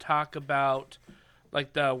each going to talk about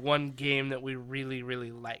like the one game that we really,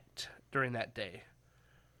 really liked during that day.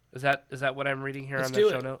 Is that what I'm reading here on the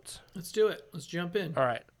show notes? Let's do it. Let's jump in. All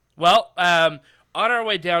right. Well, on our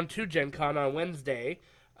way down to Gen Con on Wednesday,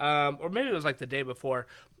 or maybe it was like the day before,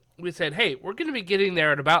 we said, hey, we're going to be getting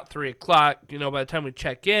there at about 3 o'clock. By the time we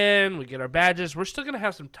check in, we get our badges, we're still going to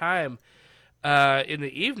have some time in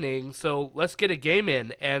the evening, so let's get a game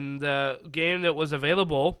in. And the game that was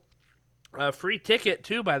available, free ticket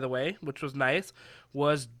too, by the way, which was nice,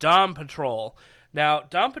 was Dawn Patrol. Now,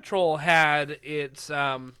 Dawn Patrol had it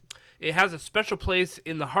has a special place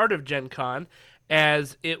in the heart of Gen Con,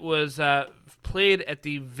 as it was played at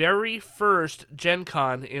the very first Gen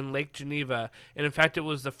Con in Lake Geneva. And in fact, it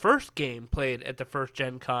was the first game played at the first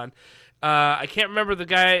Gen Con. I can't remember the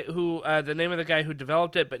name of the guy who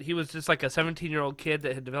developed it, but he was just like a 17-year-old kid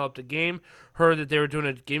that had developed a game, heard that they were doing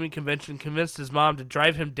a gaming convention, convinced his mom to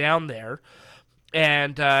drive him down there,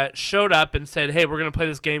 and showed up and said, hey, we're going to play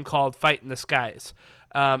this game called Fight in the Skies,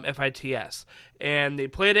 FITS. And they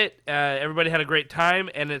played it. Everybody had a great time,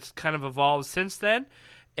 and it's kind of evolved since then.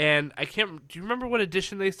 And do you remember what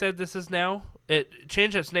edition they said this is now? It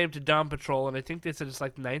changed its name to Dawn Patrol, and I think they said it's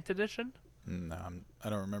like 9th edition? No, I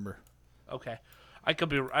don't remember. Okay. I could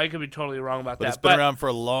be totally wrong about that. It's been around for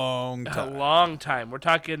a long time. A long time. We're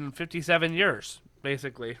talking 57 years,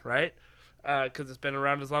 basically, right? Because it's been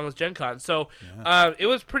around as long as Gen Con. So it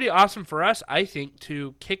was pretty awesome for us, I think,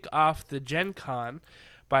 to kick off the Gen Con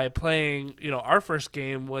by playing, our first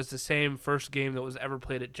game was the same first game that was ever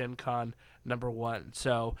played at Gen Con #1.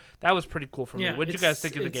 So that was pretty cool for me. What did you guys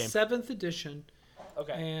think of the game? It's 7th edition.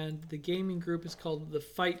 Okay. And the gaming group is called the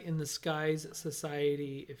Fight in the Skies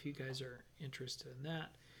Society, if you guys are interested in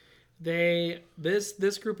that.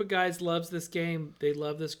 This group of guys loves this game. They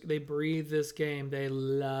love this. They breathe this game. They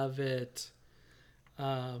love it.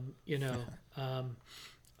 I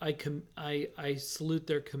salute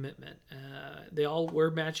their commitment. They all wear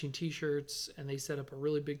matching T-shirts, and they set up a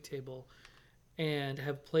really big table, and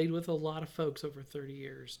have played with a lot of folks over 30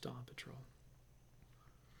 years. Dawn Patrol.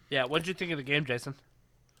 Yeah, what did you think of the game, Jason?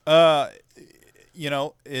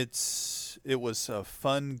 It was a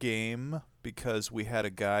fun game because we had a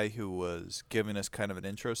guy who was giving us kind of an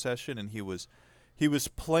intro session, and he was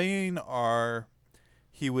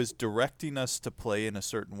directing us to play in a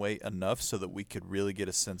certain way enough so that we could really get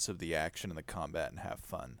a sense of the action and the combat and have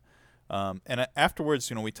fun. And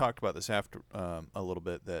afterwards, we talked about this after a little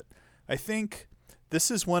bit, that I think this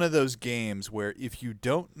is one of those games where if you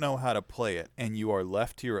don't know how to play it and you are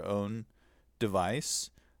left to your own device,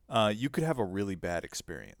 you could have a really bad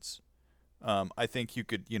experience. I think you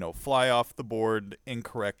could, fly off the board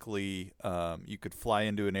incorrectly. You could fly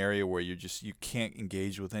into an area where you can't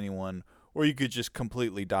engage with anyone, or you could just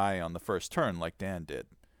completely die on the first turn like Dan did.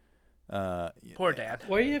 Poor Dan.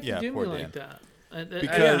 Why do you have to do me Dan. like that?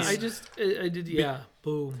 Because I did.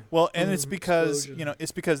 Boom. Well, and boom, it's because explosion.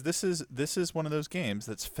 it's because this is one of those games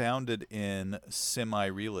that's founded in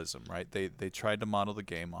semi-realism, right? They tried to model the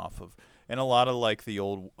game off of, and a lot of like the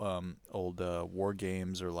old war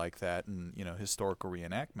games are like that, and historical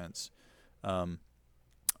reenactments.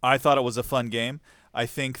 I thought it was a fun game. I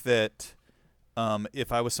think that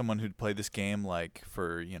if I was someone who'd played this game like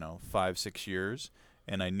for 5-6 years,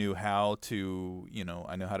 and I knew how to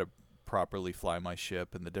properly fly my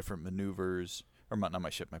ship and the different maneuvers, or not my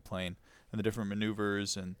ship, my plane, and the different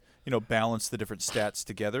maneuvers, and balance the different stats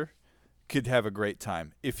together, could have a great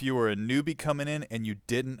time. If you were a newbie coming in and you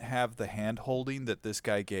didn't have the hand holding that this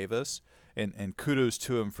guy gave us, and kudos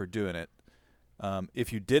to him for doing it,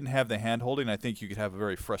 if you didn't have the hand holding, I think you could have a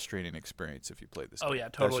very frustrating experience if you played this game. Oh yeah,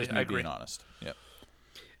 totally. That's just me I agree. being honest. Yep.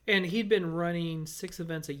 And he'd been running 6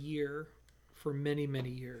 events a year for many, many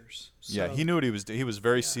years. Yeah, So- he knew what he was doing. He was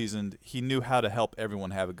very seasoned. He knew how to help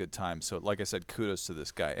everyone have a good time. So, like I said, kudos to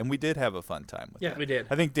this guy. And we did have a fun time with Yeah. it. We did.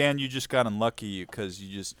 I think, Dan, you just got unlucky because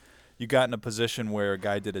you got in a position where a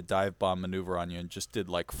guy did a dive bomb maneuver on you and just did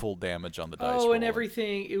like full damage on the dice roll. Oh, and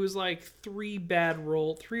everything. It was like 3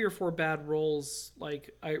 or 4 bad rolls.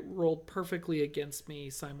 Like I rolled perfectly against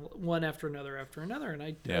me, one after another, and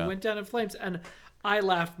I went down in flames, and I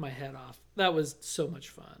laughed my head off. That was so much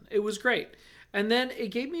fun. It was great, and then it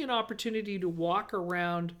gave me an opportunity to walk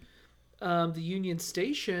around the Union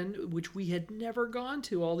Station, which we had never gone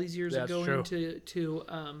to all these years That's ago.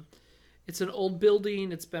 true. It's an old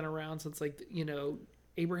building. It's been around since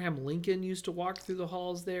Abraham Lincoln used to walk through the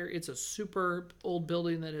halls there. It's a super old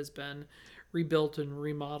building that has been rebuilt and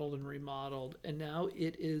remodeled, and now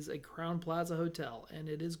it is a Crown Plaza hotel, and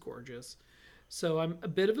it is gorgeous. So I'm a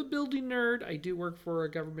bit of a building nerd. I do work for a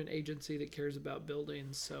government agency that cares about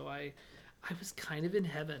buildings, so I was kind of in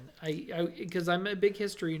heaven. Because I'm a big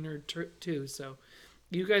history nerd too, so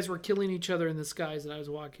you guys were killing each other in the skies, and I was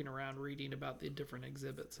walking around reading about the different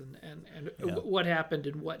exhibits and what happened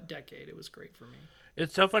in what decade. It was great for me.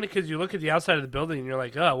 It's so funny because you look at the outside of the building and you're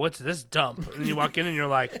like, oh, what's this dump? And then you walk in and you're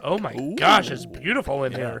like, oh my gosh, it's beautiful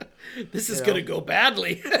in here. This is going to go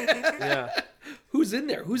badly. Yeah. Who's in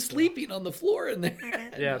there? Who's sleeping on the floor in there?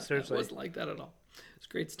 Yeah, No, seriously. It wasn't like that at all. It's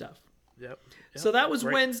great stuff. Yep. So that was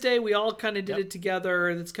Great. Wednesday. We all kind of did it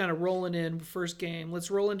together. That's kind of rolling in first game.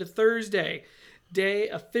 Let's roll into Thursday.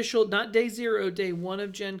 Not day 0, day 1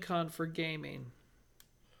 of Gen Con for gaming.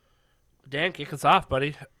 Dan, kick us off,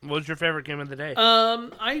 buddy. What was your favorite game of the day?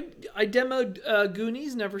 I demoed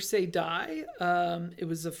Goonies, Never Say Die. It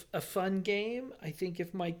was a fun game. I think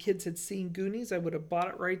if my kids had seen Goonies, I would have bought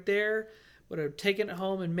it right there, would have taken it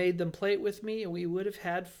home and made them play it with me, and we would have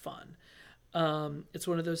had fun. It's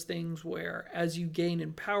one of those things where as you gain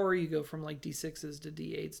in power, you go from like D6s to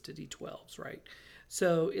D8s to D12s, right?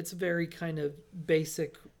 So it's very kind of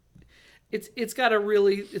basic. It's got a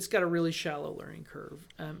really shallow learning curve,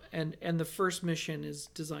 and the first mission is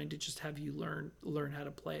designed to just have you learn how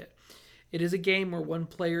to play it. It is a game where one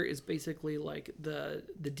player is basically like the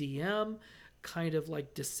DM, kind of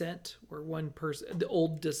like Descent, where one person, the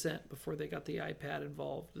old Descent before they got the iPad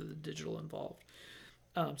involved, the digital involved.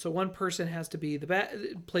 So one person has to be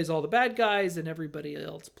plays all the bad guys, and everybody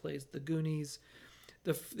else plays the Goonies.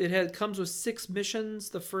 Comes with 6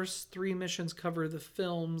 missions. The first 3 missions cover the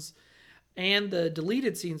films and the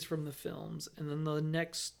deleted scenes from the films, and then the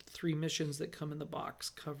next 3 missions that come in the box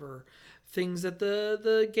cover things that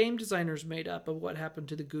the game designers made up of what happened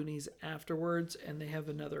to the Goonies afterwards, and they have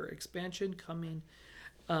another expansion coming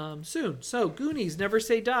soon. So Goonies, Never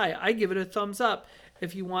Say Die. I give it a thumbs up.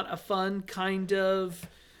 If you want a fun kind of,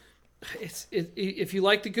 if you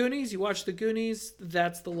like the Goonies, you watch the Goonies.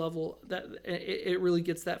 That's the level that it really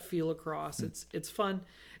gets that feel across. It's fun,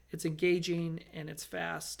 it's engaging, and it's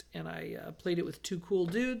fast. And I played it with 2 cool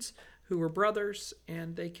dudes who were brothers,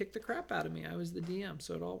 and they kicked the crap out of me. I was the DM,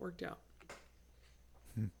 so it all worked out.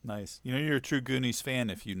 Nice. You know you're a true Goonies fan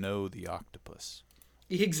if you know the octopus.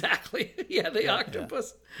 Exactly. Yeah, the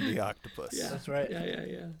octopus. The octopus. Yeah, That's right.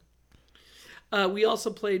 Yeah. We also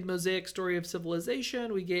played Mosaic Story of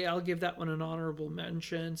Civilization. I'll give that one an honorable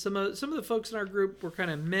mention. Some of the folks in our group were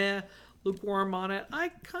kind of lukewarm on it. I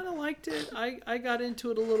kind of liked it. I got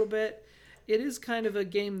into it a little bit. It is kind of a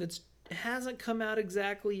game that hasn't come out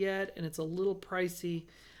exactly yet, and it's a little pricey.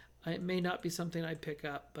 It may not be something I pick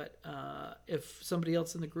up, but if somebody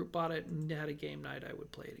else in the group bought it and had a game night, I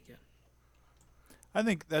would play it again. I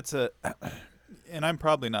think that's and I'm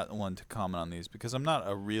probably not the one to comment on these because I'm not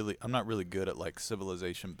really good at like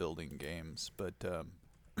civilization building games, but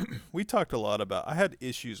we talked a lot about, I had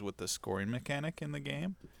issues with the scoring mechanic in the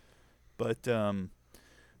game, but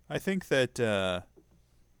I think that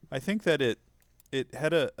it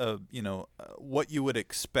had a what you would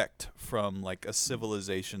expect from like a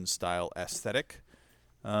civilization style aesthetic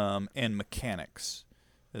and mechanics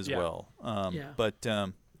as well. But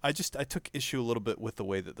I took issue a little bit with the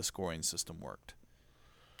way that the scoring system worked.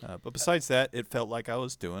 But besides that, it felt like I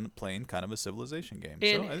was playing kind of a civilization game.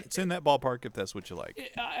 So it's in that ballpark if that's what you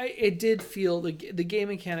like. It did feel the game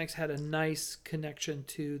mechanics had a nice connection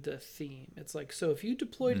to the theme. It's like, so if you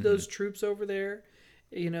deployed those troops over there,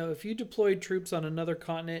 if you deployed troops on another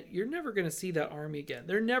continent, you're never going to see that army again.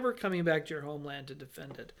 They're never coming back to your homeland to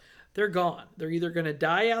defend it. They're gone. They're either going to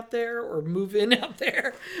die out there or move in out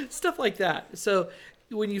there, stuff like that. So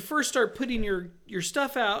when you first start putting your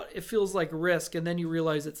stuff out, it feels like risk, and then you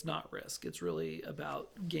realize it's not risk. It's really about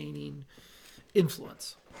gaining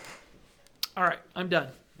influence. All right, I'm done.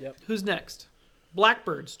 Yep. Who's next?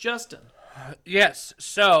 Blackbirds, Justin. Yes.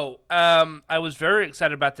 So I was very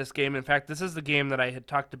excited about this game. In fact, this is the game that I had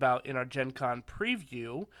talked about in our Gen Con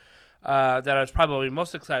preview that I was probably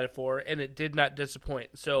most excited for, and it did not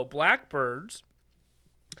disappoint. So Blackbirds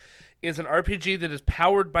is an RPG that is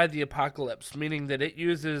powered by the Apocalypse, meaning that it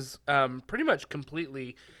uses pretty much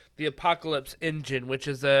completely the Apocalypse engine, which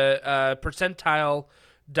is a percentile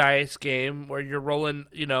dice game where you're rolling,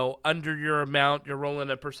 under your amount, you're rolling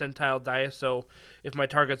a percentile dice. So if my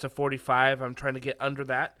target's a 45, I'm trying to get under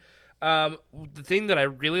that. The thing that I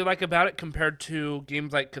really like about it compared to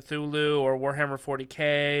games like Cthulhu or Warhammer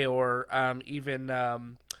 40K or even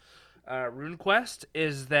RuneQuest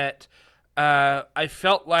is that I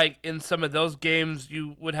felt like in some of those games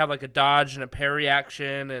you would have like a dodge and a parry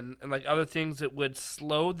action and like other things that would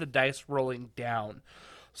slow the dice rolling down.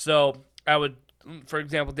 So I would, for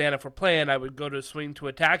example, Dan, if we're playing, I would go to swing to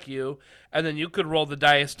attack you, and then you could roll the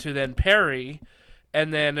dice to then parry.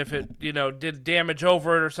 And then if it, did damage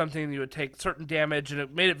over it or something, you would take certain damage, and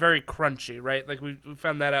it made it very crunchy, right? Like we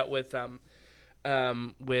found that out with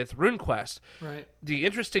RuneQuest. Right. The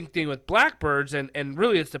interesting thing with Blackbirds, and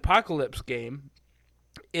really it's the Apocalypse game,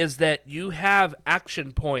 is that you have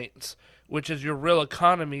action points, which is your real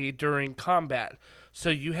economy during combat. So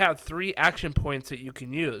you have 3 action points that you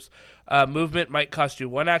can use. Movement might cost you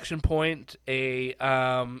 1 action point.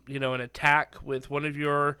 An attack with one of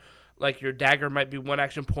your dagger might be 1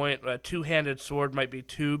 action point. A 2-handed sword might be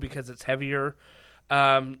 2 because it's heavier.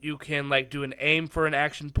 You can do an aim for an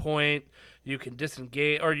action point. You can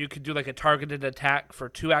disengage, or you could do a targeted attack for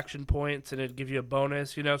 2 action points, and it'd give you a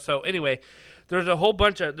bonus. So anyway, there's a whole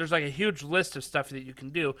bunch of a huge list of stuff that you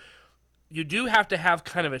can do. You do have to have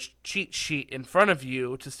kind of a cheat sheet in front of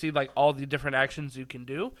you to see all the different actions you can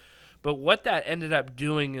do. But what that ended up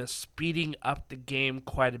doing is speeding up the game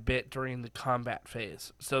quite a bit during the combat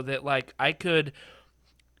phase, so that I could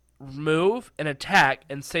move and attack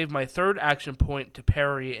and save my 3rd action point to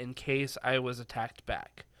parry in case I was attacked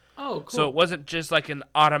back. Oh, cool. So it wasn't just an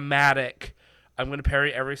automatic, I'm going to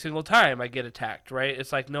parry every single time I get attacked, right?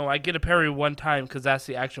 It's no, I get a parry 1 time because that's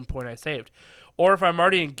the action point I saved. Or if I'm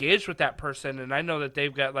already engaged with that person and I know that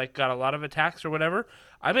they've got a lot of attacks or whatever,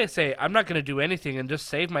 I may say I'm not going to do anything and just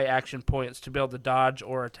save my action points to be able to dodge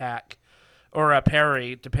or attack or a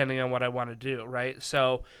parry depending on what I want to do, right?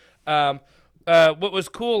 So what was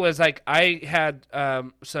cool is I had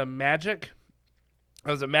some magic.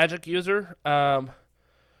 I was a magic user.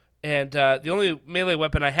 And the only melee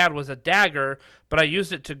weapon I had was a dagger, but I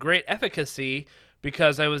used it to great efficacy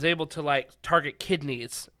because I was able to target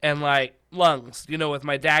kidneys and lungs, with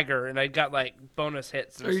my dagger, and I got bonus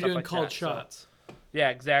hits and Are you stuff doing like called that. shots? So, yeah,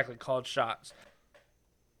 exactly, called shots.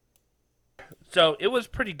 So it was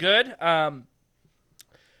pretty good. I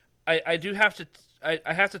do have to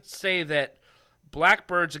I have to say that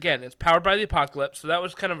Blackbirds, again, it's powered by the Apocalypse, so that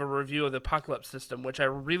was kind of a review of the Apocalypse system, which I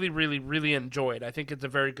really, really, really enjoyed. I think it's a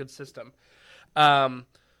very good system.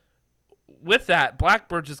 With that,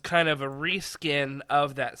 Blackbirds is kind of a reskin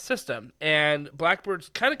of that system, and Blackbirds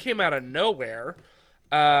kind of came out of nowhere.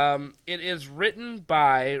 It is written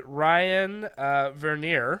by Ryan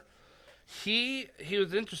Vernier. He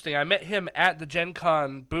was interesting. I met him at the Gen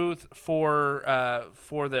Con booth for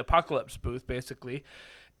the Apocalypse booth, basically,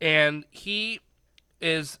 and he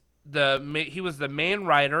was the main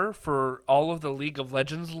writer for all of the League of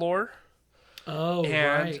Legends lore. Oh,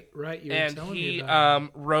 right. You were telling me about it.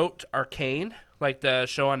 Wrote Arcane, the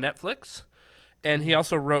show on Netflix, and he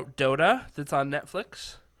also wrote Dota, that's on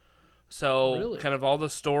Netflix. So Really? kind of all the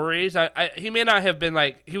stories. He may not have been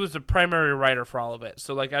he was the primary writer for all of it.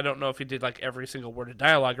 So I don't know if he did every single word of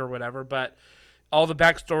dialogue or whatever, but all the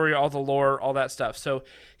backstory, all the lore, all that stuff. So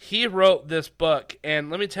he wrote this book,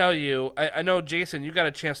 and let me tell you, I know, Jason, you got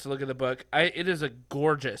a chance to look at the book. It is a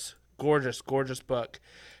gorgeous, gorgeous, gorgeous book.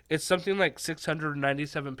 It's something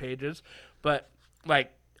 697 pages, but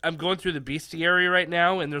I'm going through the bestiary right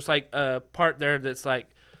now, and there's a part there that's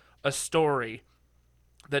a story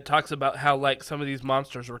that talks about how some of these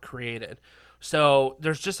monsters were created. So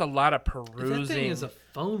there's just a lot of perusing. That thing is a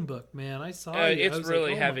phone book, man. I saw it. It's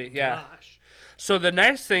really oh heavy, my yeah. Gosh. So the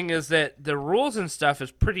nice thing is that the rules and stuff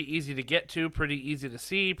is pretty easy to get to, pretty easy to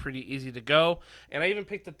see, pretty easy to go. And I even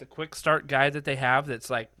picked up the quick start guide that they have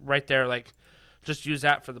that's right there, just use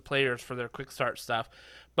that for the players for their quick start stuff.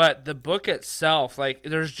 But the book itself,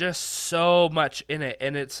 there's just so much in it,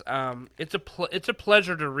 and it's a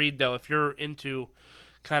pleasure to read though if you're into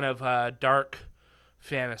kind of dark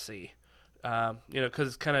fantasy. Because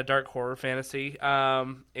it's kind of dark horror fantasy.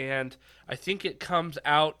 And I think it comes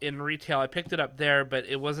out in retail. I picked it up there, but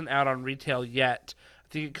it wasn't out on retail yet. I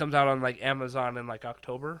think it comes out on Amazon in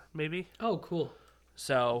October, maybe. Oh, cool.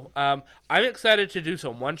 So I'm excited to do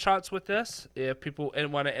some one shots with this. If people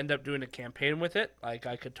want to end up doing a campaign with it, like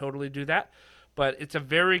I could totally do that. But it's a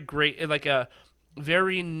very great, like a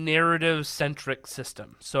very narrative centric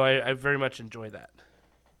system. So I very much enjoy that.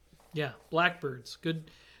 Yeah, Blackbirds. Good.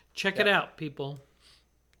 Check it out, people.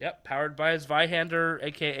 Yep, powered by Zweihander,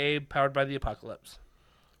 aka powered by the Apocalypse.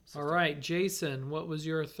 All right, Jason, what was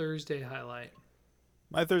your Thursday highlight?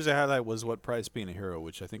 My Thursday highlight was What Price Being a Hero,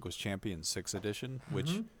 which I think was Champions 6th edition,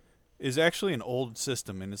 which is actually an old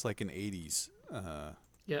system, and it's like an 80s.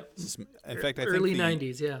 Yep. In fact, I early think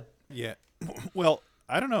 90s, yeah. Yeah. Well,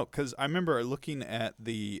 I don't know, because I remember looking at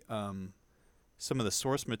the some of the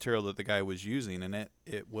source material that the guy was using, and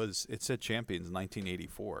it said Champions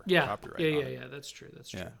 1984. Yeah, copyright yeah, on yeah, it. yeah. That's true. That's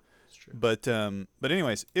true. Yeah. That's true. But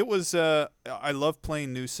anyways, it was. I love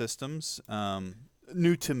playing new systems.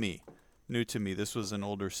 New to me. This was an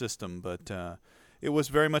older system, but it was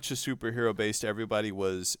very much a superhero based. Every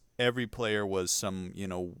player was some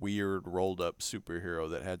weird rolled up superhero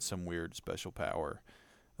that had some weird special power.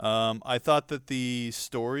 I thought that the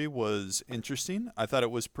story was interesting. I thought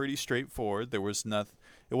it was pretty straightforward. There was nothing.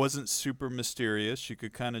 It wasn't super mysterious. You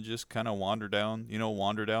could kind of wander down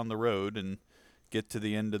the road and get to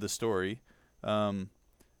the end of the story.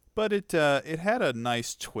 But it had a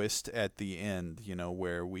nice twist at the end,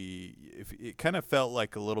 where it kind of felt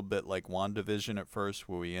like a little bit like WandaVision at first,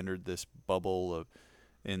 where we entered this bubble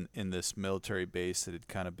in this military base that had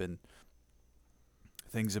kind of been.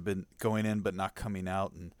 Things have been going in but not coming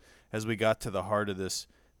out, and as we got to the heart of this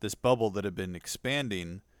bubble that had been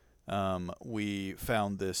expanding, we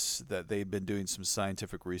found that they'd been doing some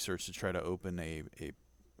scientific research to try to open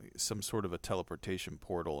some sort of a teleportation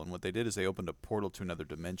portal. And what they did is they opened a portal to another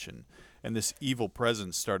dimension, and this evil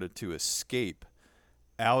presence started to escape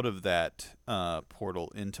out of that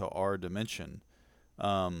portal into our dimension.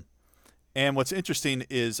 And what's interesting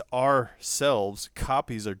is ourselves,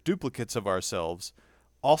 copies or duplicates of ourselves,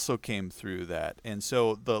 also came through that. And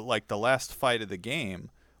so the last fight of the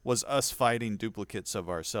game was us fighting duplicates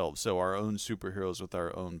of ourselves, so our own superheroes with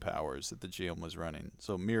our own powers that the GM was running,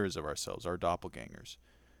 so mirrors of ourselves, our doppelgangers.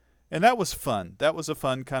 And that was fun. That was a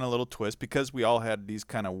fun kind of little twist, because we all had these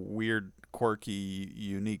kind of weird, quirky,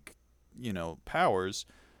 unique, powers.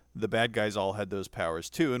 The bad guys all had those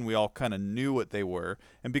powers too, and we all kind of knew what they were.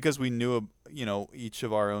 And because we knew, each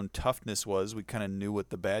of our own toughness was, we kind of knew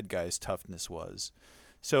what the bad guy's toughness was.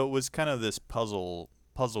 So it was kind of this puzzle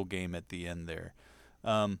game at the end there.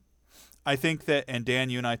 I think that, and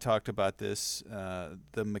Dan, you and I talked about this,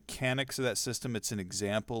 the mechanics of that system, it's an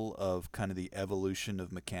example of kind of the evolution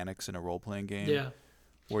of mechanics in a role-playing game. Yeah.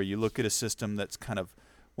 Where you look at a system that's kind of,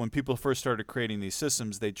 when people first started creating these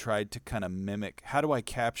systems, they tried to kind of mimic, how do I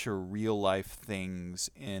capture real-life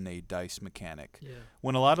things in a dice mechanic? Yeah.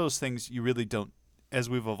 When a lot of those things you really don't, as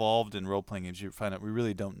we've evolved in role-playing games, you find out we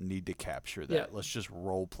really don't need to capture that. Yeah. Let's just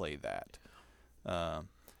role-play that.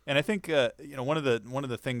 And I think one of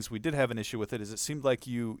the things we did have an issue with it seemed like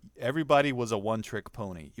everybody was a one-trick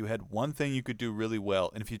pony. You had one thing you could do really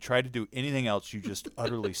well, and if you tried to do anything else, you just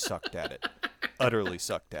utterly sucked at it.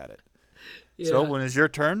 Yeah. So when it's your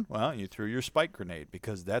turn, well, you threw your spike grenade,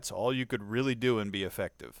 because that's all you could really do and be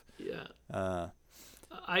effective. Yeah.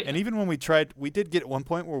 And even when we did get at one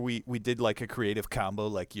point where we did like a creative combo,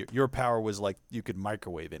 like your power was like you could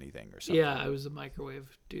microwave anything or something. Yeah, I was a microwave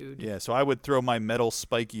dude. Yeah, so I would throw my metal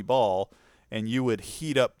spiky ball, and you would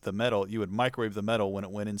heat up the metal. You would microwave the metal when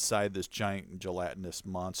it went inside this giant gelatinous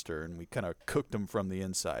monster, and we kind of cooked them from the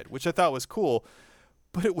inside, which I thought was cool.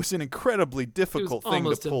 But it was an incredibly difficult thing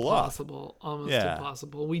to pull off. Almost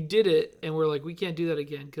impossible. We did it, and we're like, we can't do that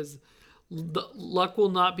again, because the luck will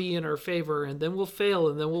not be in our favor, and then we'll fail,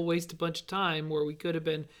 and then we'll waste a bunch of time where we could have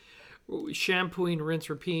been shampooing, rinse,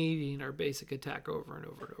 repeating our basic attack over and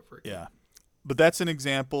over and over again. Yeah. But that's an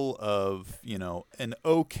example of, an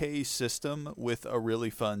okay system with a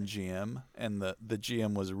really fun GM, and the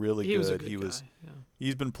GM was really good. He was a good guy. Yeah.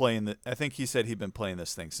 He's been playing I think he said he'd been playing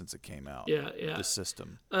this thing since it came out. Yeah. The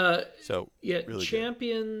system. Yeah, really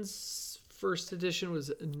Champions first edition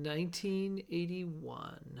was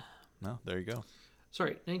 1981. No, there you go.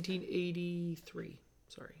 Sorry, 1983.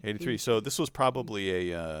 Sorry. 83. So this was probably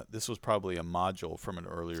a module from an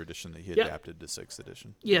earlier edition that he adapted to 6th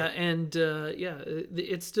edition. Yeah, and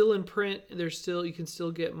it's still in print. You can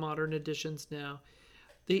still get modern editions now.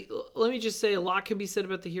 Let me just say, a lot can be said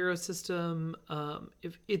about the hero system.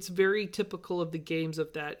 If it's very typical of the games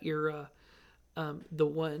of that era. The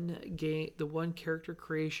one character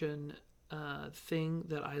creation thing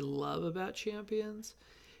that I love about Champions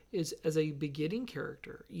is, as a beginning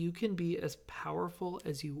character, you can be as powerful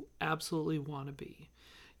as you absolutely want to be.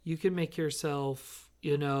 You can make yourself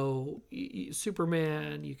Superman.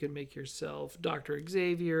 You can make yourself Dr.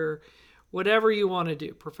 Xavier, whatever you want to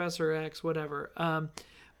do, Professor X, whatever.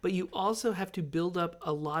 But you also have to build up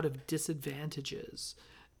a lot of disadvantages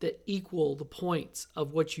that equal the points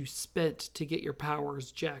of what you spent to get your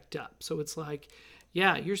powers jacked up. So it's like,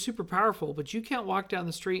 yeah, you're super powerful, but you can't walk down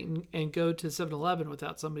the street and go to 7-Eleven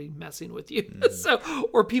without somebody messing with you.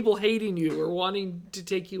 Or people hating you or wanting to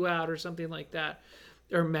take you out or something like that.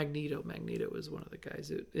 Or Magneto. Magneto was one of the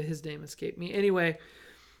guys. His name escaped me. Anyway,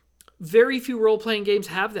 very few role-playing games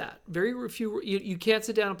have that. Very few. You can't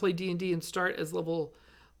sit down and play D&D and start as level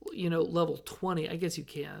 20. I guess you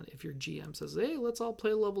can if your GM says, hey, let's all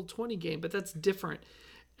play a level 20 game, but that's different.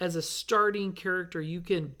 As a starting character, you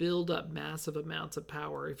can build up massive amounts of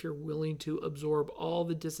power if you're willing to absorb all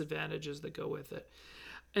the disadvantages that go with it.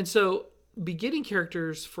 And so beginning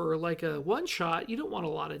characters for like a one shot, you don't want a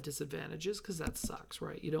lot of disadvantages because that sucks,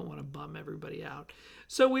 right? You don't want to bum everybody out.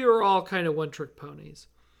 So we were all kind of one trick ponies.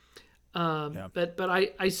 But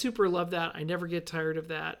I super love that. I never get tired of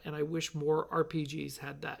that. And I wish more RPGs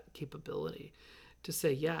had that capability to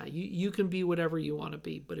say, yeah, you can be whatever you want to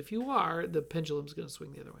be. But if you are, the pendulum's going to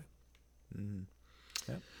swing the other way.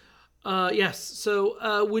 Mm-hmm. Yep. Yes.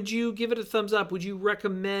 So would you give it a thumbs up? Would you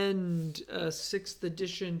recommend 6th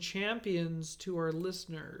edition Champions to our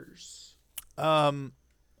listeners?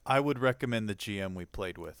 I would recommend the GM we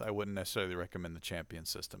played with. I wouldn't necessarily recommend the champion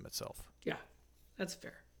system itself. Yeah, that's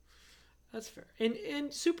fair. That's fair.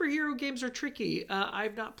 And superhero games are tricky.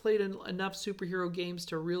 I've not played enough superhero games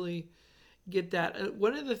to really get that.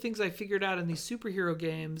 One of the things I figured out in these superhero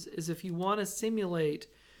games is if you want to simulate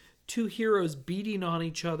two heroes beating on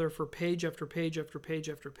each other for page after page after page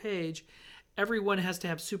after page, everyone has to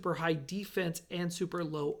have super high defense and super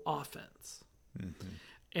low offense. Mm-hmm.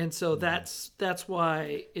 And so that's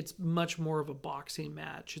why it's much more of a boxing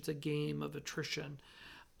match. It's a game of attrition.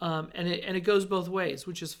 And it goes both ways,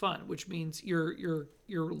 which is fun, which means your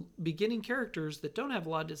beginning characters that don't have a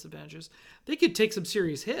lot of disadvantages, they could take some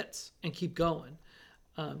serious hits and keep going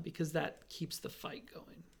because that keeps the fight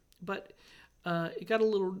going. But it got a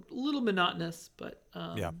little monotonous, but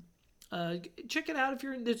check it out if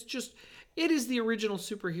you're. It is the original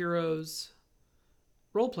superheroes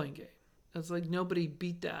role-playing game. It's like nobody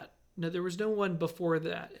beat that. No, there was no one before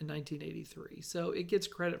that in 1983, so it gets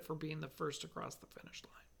credit for being the first across the finish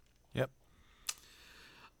line. Yep.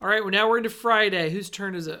 All right, now we're into Friday. Whose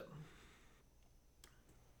turn is it?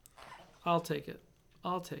 I'll take it.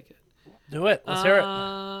 Do it. Let's hear it.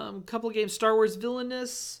 A couple of games. Star Wars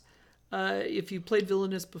Villainous. If you played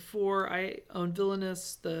Villainous before, I own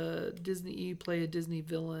Villainous. The Disney, you play a Disney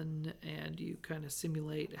villain, and you kind of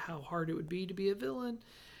simulate how hard it would be to be a villain.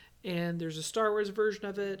 And there's a Star Wars version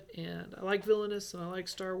of it, and I like Villainous, and I like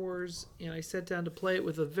Star Wars, and I sat down to play it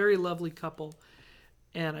with a very lovely couple,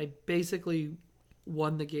 and I basically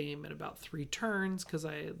won the game in about 3 turns because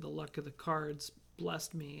the luck of the cards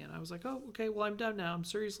blessed me, and I was like, oh, okay, well, I'm done now. I'm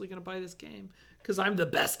seriously going to buy this game because I'm the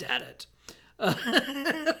best at it.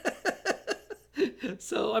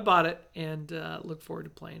 So I bought it and look forward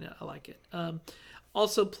to playing it. I like it.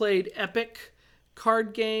 Also played Epic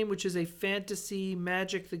card game, which is a fantasy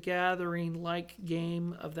Magic the Gathering like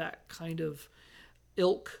game of that kind of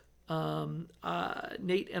ilk.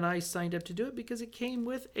 Nate and I signed up to do it because it came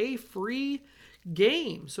with a free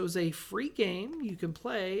game. So it's a free game you can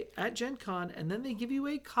play at Gen Con, and then they give you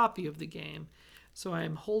a copy of the game. So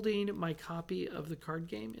I'm holding my copy of the card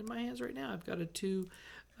game in my hands right now. I've got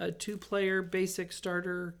a two-player basic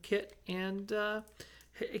starter kit, and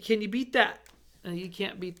can you beat that? You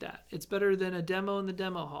can't beat that. It's better than a demo in the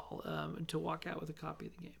demo hall to walk out with a copy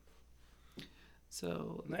of the game.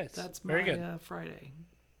 So nice. That's Very my good. Friday.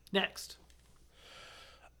 Next.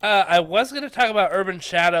 I was going to talk about Urban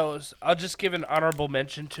Shadows. I'll just give an honorable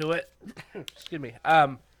mention to it. Excuse me.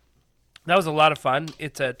 That was a lot of fun.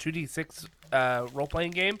 It's a 2d6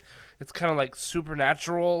 role-playing game. It's kind of like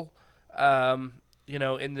Supernatural, in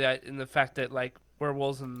the fact that like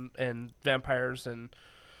werewolves and vampires and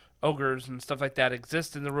ogres and stuff like that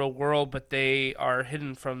exist in the real world, but they are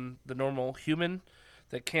hidden from the normal human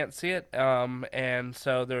that can't see it. And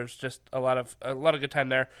so there's just a lot of good time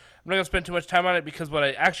there. I'm not gonna spend too much time on it because what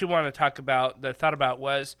I actually wanted to talk about, that I thought about,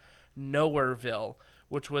 was Nowhereville,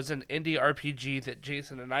 which was an indie RPG that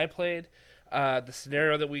Jason and I played. The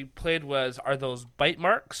scenario that we played was, are those bite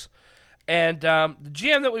marks? And the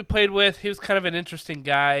GM that we played with, he was kind of an interesting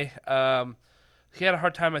guy. He had a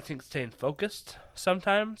hard time, I think, staying focused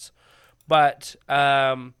sometimes. But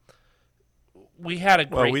we had a great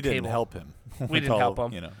table. Well, we didn't help him. We didn't help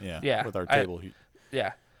him. With our table.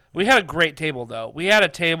 We had a great table, though. We had a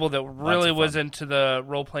table that really was into the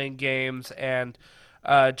role-playing games, and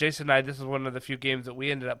Jason and I, this is one of the few games that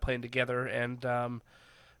we ended up playing together, and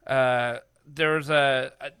there was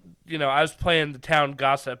I was playing the town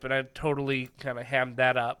gossip, and I totally kind of hammed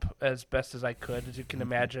that up as best as I could, as you can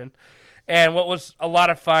imagine. And what was a lot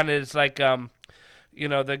of fun is like, the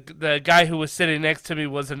guy who was sitting next to me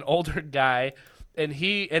was an older guy, and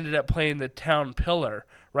he ended up playing the town pillar,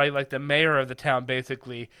 right, like the mayor of the town,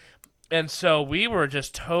 basically. And so we were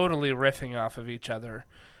just totally riffing off of each other,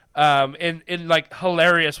 in like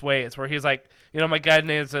hilarious ways. Where he's like, my guy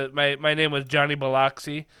name's my name was Johnny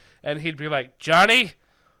Biloxi. And he'd be like, Johnny,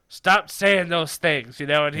 stop saying those things,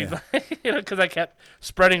 And he's like, because I kept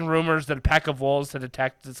spreading rumors that a pack of wolves had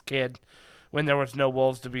attacked this kid when there was no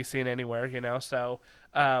wolves to be seen anywhere, So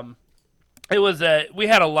it was we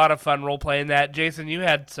had a lot of fun role playing that. Jason, you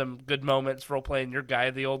had some good moments role playing your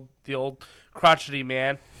guy, the old crotchety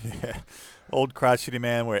man. Yeah, old crotchety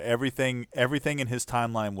man, where everything in his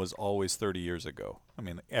timeline was always 30 years ago. I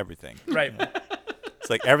mean, everything. Right. It's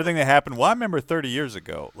like everything that happened. Well, I remember 30 years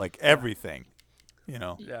ago, like everything,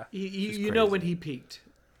 Yeah. You know when he peaked.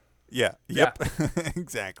 Yeah. Yep.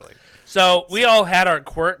 Exactly. So we all had our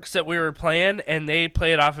quirks that we were playing, and they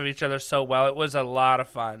played off of each other so well. It was a lot of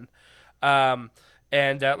fun. And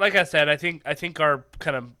like I said, I think our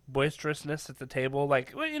kind of boisterousness at the table,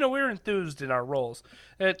 like, we were enthused in our roles.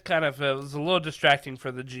 It kind of was a little distracting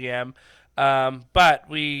for the GM, but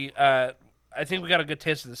we. I think we got a good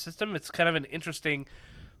taste of the system. It's kind of an interesting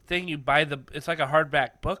thing. You buy it's like a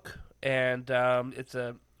hardback book, and it's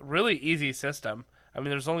a really easy system. I mean,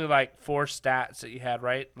 there's only like 4 stats that you had,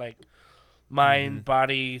 right? Like mind,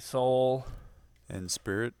 body, soul, and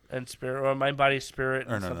spirit, or mind, body, spirit,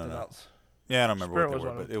 and no, something no. else. Yeah, I don't remember Spirit what they was were,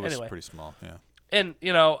 one but it was anyway. pretty small. Yeah. And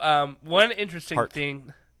one interesting Heart.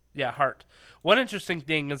 thing, heart. One interesting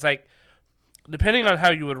thing is, like, depending on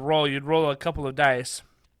how you would roll, you'd roll a couple of dice.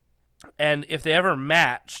 And if they ever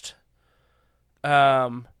matched,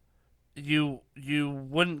 you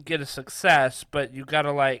wouldn't get a success, but you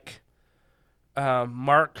gotta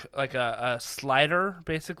mark like a slider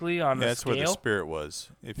basically on the That's scale. where the spirit was.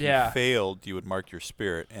 If you failed, you would mark your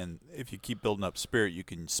spirit, and if you keep building up spirit, you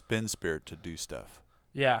can spend spirit to do stuff.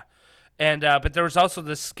 Yeah. And but there was also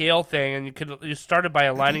this scale thing, and you started by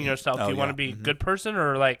aligning yourself. Do you want to be a good person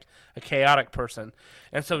or like a chaotic person?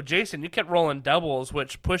 And so, Jason, you kept rolling doubles,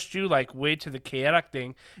 which pushed you like way to the chaotic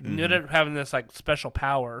thing. And you ended up having this like special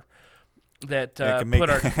power that put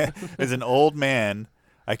our. As an old man,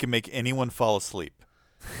 I can make anyone fall asleep.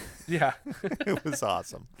 Yeah, It was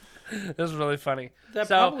awesome. it was really funny. That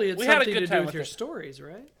So, probably had we had a something good to time do with with your it. stories,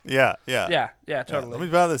 right? Yeah. Yeah, Let totally. me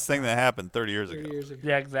about this thing that happened 30 years 30 ago. years ago.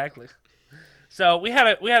 Yeah, exactly. So we had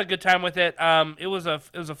a good time with it. It was a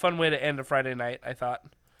fun way to end a Friday night, I thought.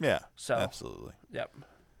 Yeah. So absolutely. Yep,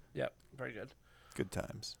 very good. Good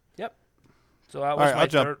times. Yep. So that right, I'll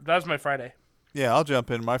was jump. that was my Friday. Yeah, I'll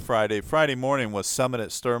jump in. My Friday morning was Summit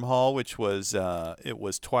at Sturm Hall, which was it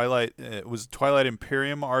was Twilight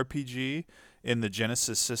Imperium RPG in the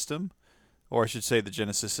Genesis system, or I should say the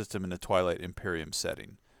Genesis system in the Twilight Imperium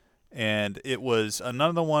setting. And it was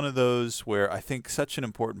another one of those where I think such an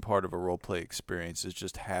important part of a roleplay experience is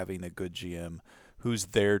just having a good GM who's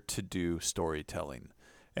there to do storytelling.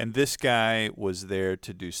 And this guy was there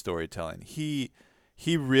to do storytelling. He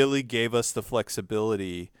really gave us the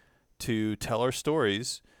flexibility to tell our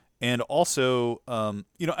stories, and also,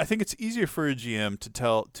 I think it's easier for a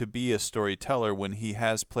GM to be a storyteller when he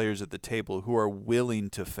has players at the table who are willing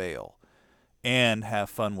to fail and have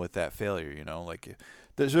fun with that failure. Like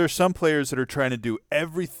there are some players that are trying to do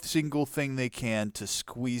every single thing they can to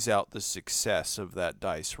squeeze out the success of that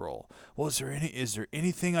dice roll. Well, is there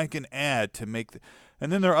anything I can add to make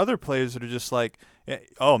and then there are other players that are just like,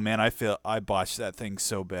 oh man, I botched that thing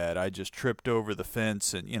so bad. I just tripped over the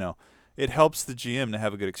fence, and it helps the GM to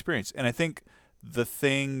have a good experience. And I think the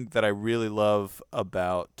thing that I really love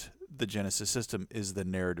about the Genesis system is the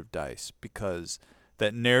narrative dice, because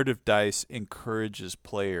that narrative dice encourages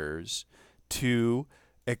players to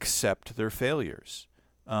accept their failures.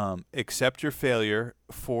 Accept your failure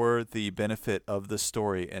for the benefit of the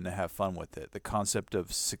story and to have fun with it. The concept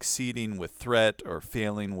of succeeding with threat or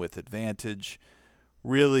failing with advantage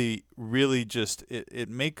really, really just it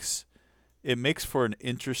makes for an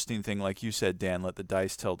interesting thing. Like you said, Dan, let the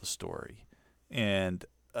dice tell the story. And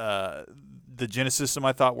the Genesis system,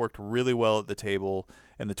 I thought, worked really well at the table.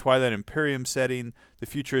 And the Twilight Imperium setting, the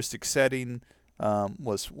futuristic setting,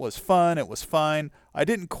 was fun. It was fine. I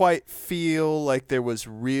didn't quite feel like there was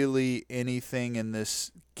really anything in this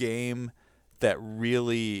game that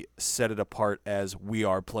really set it apart as we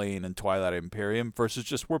are playing in Twilight Imperium versus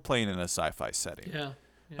just we're playing in a sci-fi setting.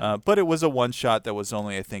 Yeah. But it was a one-shot that was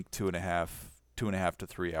only, I think, 2.5 2.5 to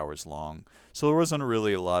 3 hours long. So there wasn't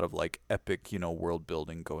really a lot of like epic, world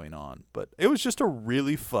building going on. But it was just a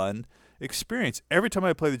really fun experience. Every time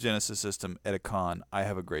I play the Genesis system at a con, I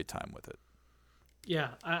have a great time with it. Yeah,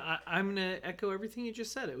 I'm going to echo everything you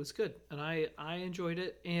just said. It was good, and I enjoyed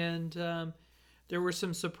it. And there were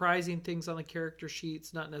some surprising things on the character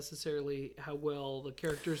sheets, not necessarily how well the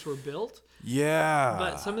characters were built. Yeah.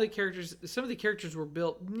 But some of the characters were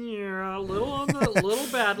built a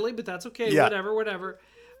little badly, but that's okay. Yeah. Whatever.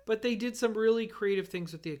 But they did some really creative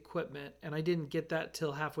things with the equipment, and I didn't get that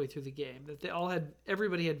till halfway through the game. That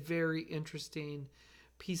everybody had very interesting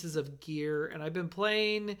pieces of gear, and I've been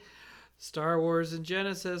playing Star Wars and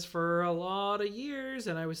Genesis for a lot of years,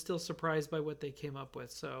 and I was still surprised by what they came up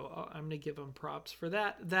with. So I'm going to give them props for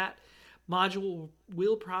that. That module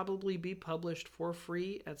will probably be published for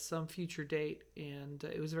free at some future date, and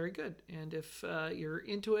it was very good. And if you're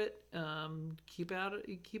into it, keep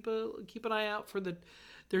an eye out for the.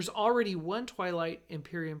 There's already one Twilight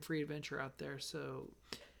Imperium free adventure out there, so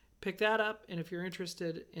pick that up. And if you're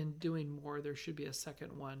interested in doing more, there should be a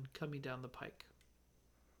second one coming down the pike.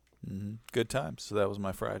 Mm-hmm. Good times. So that was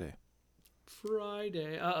my Friday.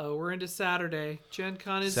 We're into Saturday. Gen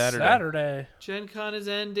Con is Saturday. Gen Con is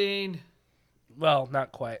ending. Well,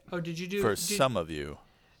 not quite. Oh, did you do for some of you?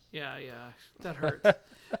 Yeah, that hurts.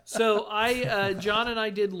 So John and I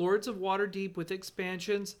did Lords of Waterdeep with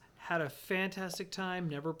expansions. Had a fantastic time.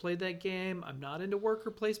 Never played that game. I'm not into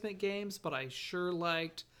worker placement games, but I sure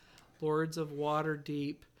liked Lords of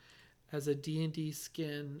Waterdeep as a D&D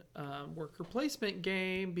skin worker placement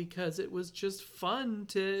game because it was just fun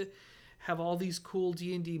to have all these cool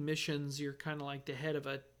D&D missions. You're kind of like the head of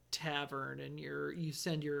a tavern, and you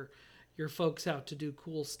send your folks out to do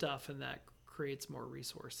cool stuff, and that creates more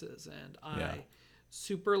resources. And I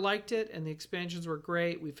super liked it, and the expansions were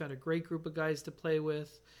great. We found a great group of guys to play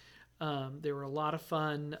with. They were a lot of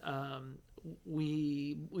fun.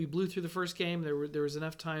 We blew through the first game. There was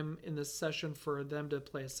enough time in this session for them to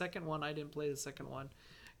play a second one. I didn't play the second one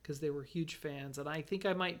because they were huge fans, and I think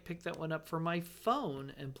I might pick that one up for my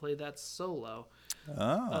phone and play that solo.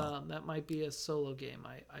 Oh, that might be a solo game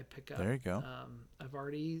I pick up. There you go. I've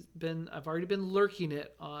already been lurking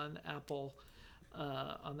it on Apple.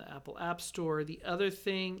 On the Apple App Store. The other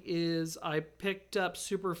thing is I picked up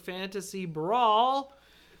Super Fantasy Brawl.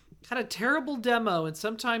 Had a terrible demo, and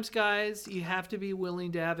sometimes, guys, you have to be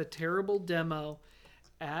willing to have a terrible demo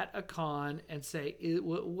at a con and say,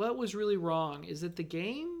 what was really wrong? Is it the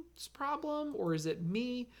game's problem, or is it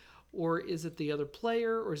me, or is it the other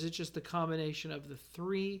player, or is it just the combination of the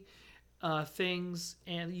three things?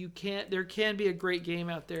 And there can be a great game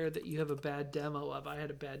out there that you have a bad demo of. I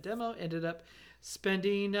had a bad demo, ended up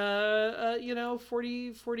spending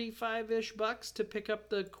 45-ish bucks to pick up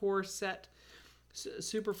the core set.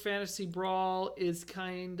 Super Fantasy Brawl is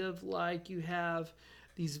kind of like you have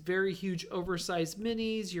these very huge oversized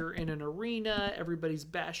minis. You're in an arena. Everybody's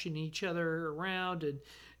bashing each other around and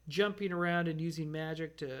jumping around and using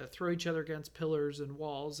magic to throw each other against pillars and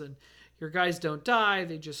walls. And your guys don't die.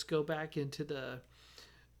 They just go back into the,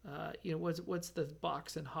 what's the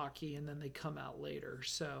box in hockey, and then they come out later.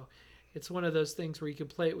 So it's one of those things where you can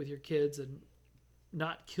play it with your kids and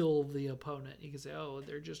not kill the opponent. You can say, "Oh,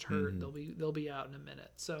 they're just hurt. Mm-hmm. They'll be out in a minute."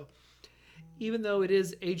 So, even though it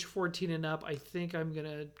is age 14 and up, I think I'm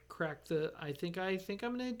gonna I think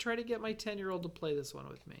I'm gonna try to get my 10-year-old to play this one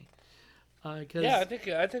with me. I think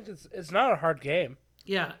it's not a hard game.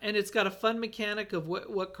 Yeah, and it's got a fun mechanic of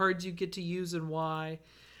what cards you get to use and why.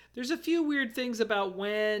 There's a few weird things about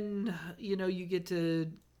when you get to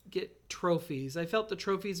get trophies. I felt the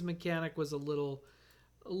trophies mechanic was a little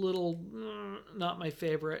not my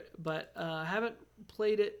favorite, but I haven't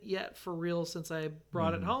played it yet for real since I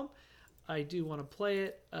brought it home. I do want to play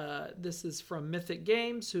it. This is from Mythic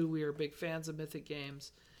Games, who we are big fans of Mythic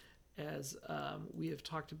Games, as we have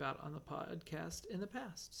talked about on the podcast in the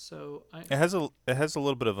past. So it has a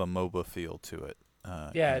little bit of a MOBA feel to it.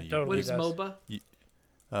 It totally what is does. MOBA?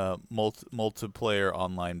 Multiplayer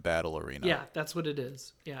online battle arena. Yeah, that's what it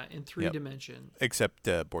is. Yeah, in 3-dimension. Except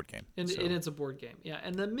board game. And it's a board game. Yeah,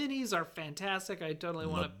 and the minis are fantastic. I totally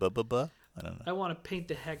want to. I don't know. I want to paint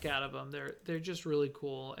the heck out of them. They're just really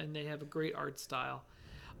cool, and they have a great art style.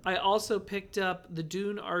 I also picked up the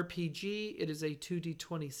Dune RPG. It is a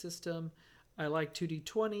 2D20 system. I like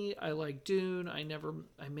 2D20. I like Dune. I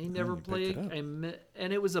may never play it.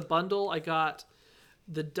 And it was a bundle. I got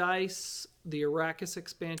the dice, the Arrakis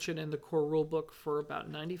expansion, and the core rulebook for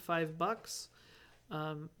about $95,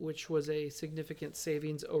 which was a significant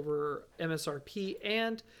savings over MSRP.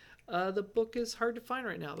 And the book is hard to find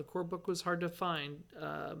right now. The core book was hard to find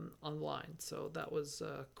online, so that was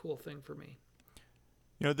a cool thing for me.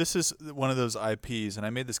 This is one of those IPs, and I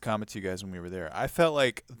made this comment to you guys when we were there. I felt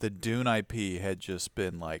like the Dune IP had just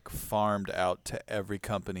been like farmed out to every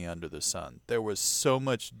company under the sun. There was so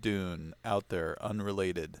much Dune out there,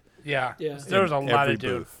 unrelated. Yeah. Yeah. There was a lot every of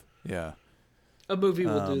Dune. booth. Yeah. A movie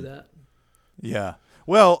will do that. Yeah.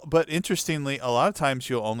 Well, but interestingly, a lot of times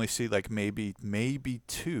you'll only see like maybe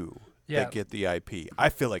two Yeah. that get the IP. I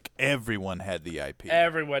feel like everyone had the IP.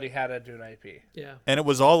 Everybody had a Dune IP. Yeah. And it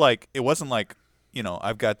was all like, it wasn't like,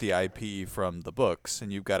 I've got the IP from the books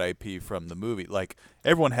and you've got IP from the movie. Like,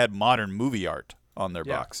 everyone had modern movie art on their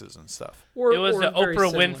Yeah. boxes and stuff. Or, It was or the very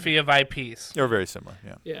Oprah similar. Winfrey of IPs. They were very similar,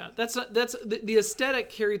 yeah. Yeah, that's the aesthetic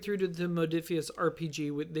carried through to the Modiphius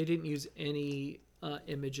RPG. They didn't use any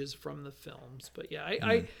images from the films, but yeah,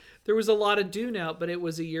 I there was a lot of Dune out, but it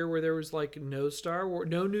was a year where there was like no Star Wars,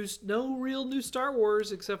 no real new Star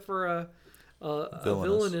Wars except for a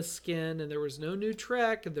villainous skin, and there was no new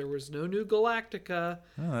Trek, and there was no new Galactica.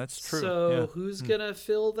 Oh, that's true. So yeah. who's gonna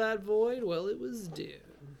fill that void? Well, it was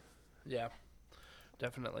Dune. Yeah.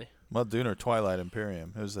 Definitely. Well, Dune or Twilight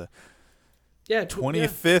Imperium. It was the Yeah,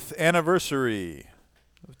 25th anniversary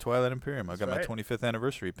of Twilight Imperium. I got right. my 25th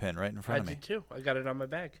anniversary pin right in I front of me. did too. I got it on my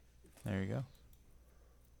bag. There you go.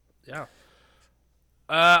 Yeah.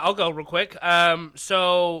 I'll go real quick.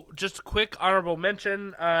 So just a quick honorable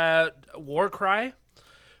mention. Warcry.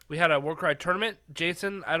 We had a Warcry tournament.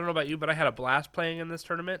 Jason, I don't know about you, but I had a blast playing in this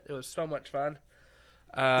tournament. It was so much fun.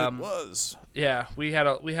 It was. Yeah, we had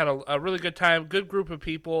a really good time. Good group of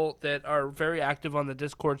people that are very active on the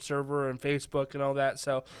Discord server and Facebook and all that.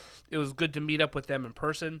 So it was good to meet up with them in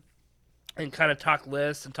person and kind of talk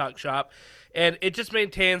lists and talk shop. And it just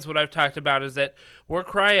maintains what I've talked about, is that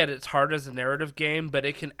Warcry at its heart is a narrative game, but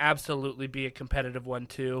it can absolutely be a competitive one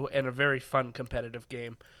too, and a very fun competitive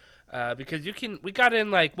game. Because we got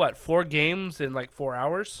in 4 games in 4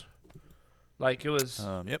 hours. Like it was.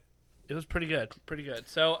 Yep. It was pretty good.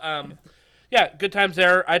 So, yeah, good times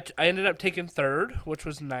there. I ended up taking third, which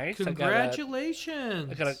was nice.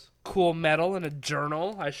 Congratulations! I got a cool medal and a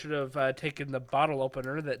journal. I should have taken the bottle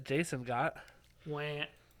opener that Jason got. Wah.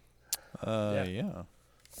 Yeah.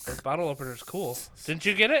 The bottle opener's cool. Didn't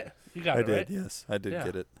you get it? You got I it, did, right? yes. I did Yeah.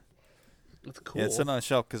 get it. It's cool. Yeah, it's sitting on a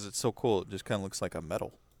shelf because it's so cool. It just kind of looks like a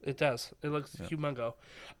medal. It does. It looks humongo.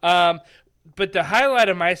 But the highlight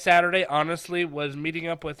of my Saturday, honestly, was meeting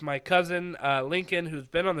up with my cousin, Lincoln, who's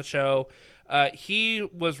been on the show. He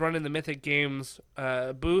was running the Mythic Games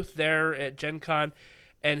booth there at Gen Con,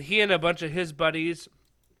 and he and a bunch of his buddies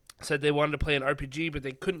said they wanted to play an RPG, but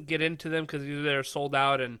they couldn't get into them because either they were sold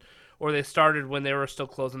out or they started when they were still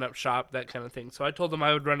closing up shop, that kind of thing. So I told them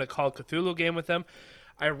I would run a Call of Cthulhu game with them.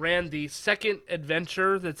 I ran the second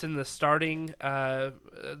adventure that's in the starter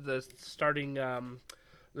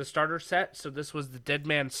set. So this was the Dead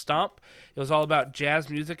Man Stomp. It was all about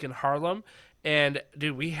jazz music in Harlem. And,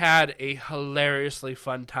 dude, we had a hilariously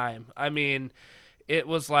fun time. I mean, it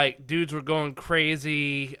was like dudes were going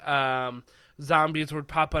crazy. Zombies were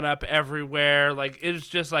popping up everywhere. Like, it was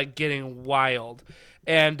just, getting wild.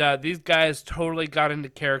 And these guys totally got into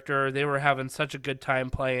character. They were having such a good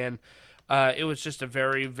time playing. It was just a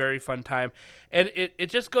very, very fun time. And it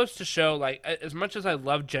just goes to show, as much as I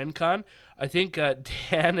love Gen Con, I think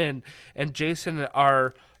Dan and Jason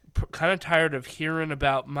are kind of tired of hearing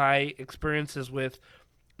about my experiences with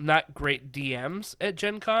not great DMs at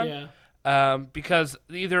Gen Con. Yeah. Because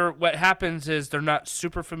either what happens is they're not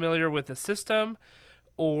super familiar with the system,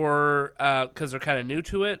 or because they're kind of new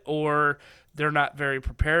to it, or they're not very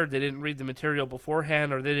prepared. They didn't read the material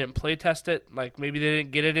beforehand, or they didn't play test it. Like maybe they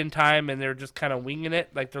didn't get it in time and they're just kind of winging it.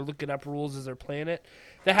 Like they're looking up rules as they're playing it.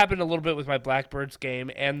 That happened a little bit with my Blackbirds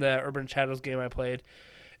game and the Urban Shadows game I played.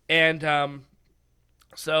 And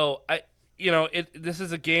so this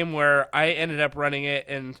is a game where I ended up running it,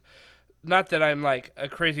 and not that I'm like a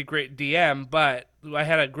crazy great DM, but I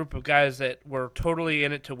had a group of guys that were totally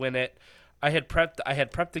in it to win it. I had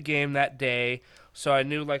prepped the game that day, so I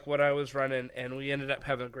knew what I was running, and we ended up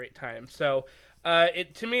having a great time. So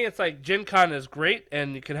to me, it's like Gen Con is great,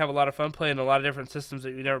 and you can have a lot of fun playing a lot of different systems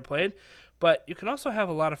that you never played, but you can also have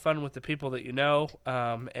a lot of fun with the people that you know,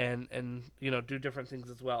 and do different things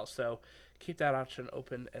as well. So keep that option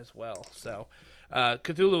open as well. So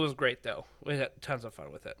Cthulhu was great, though. We had tons of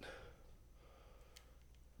fun with it.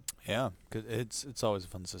 Yeah, 'cause it's always a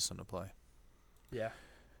fun system to play. Yeah.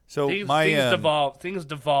 So things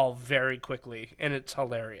devolve very quickly, and it's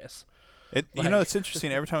hilarious. It's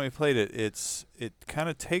interesting. Every time we played it, it kind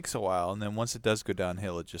of takes a while, and then once it does go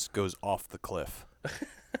downhill, it just goes off the cliff.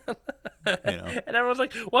 And everyone's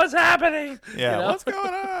like, "What's happening?" Yeah, what's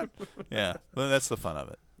going on? Yeah, well, that's the fun of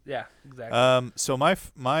it. Yeah, exactly. So my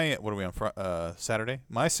what are we on Saturday?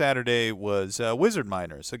 My Saturday was Wizard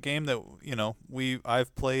Miners, a game that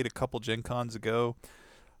I've played a couple Gen Cons ago.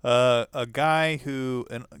 A guy who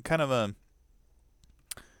and kind of a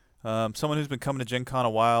someone who's been coming to Gen Con a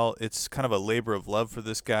while. It's kind of a labor of love for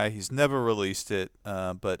this guy. He's never released it,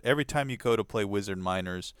 but every time you go to play Wizard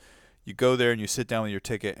Miners, you go there and you sit down with your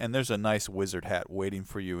ticket, and there's a nice wizard hat waiting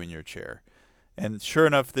for you in your chair. And sure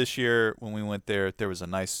enough, this year when we went there, there was a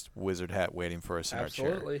nice wizard hat waiting for us in our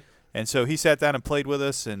chair. Absolutely. And so he sat down and played with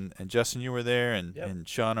us, and Justin, you were there, and, Yep. and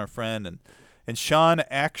Sean, our friend, and Sean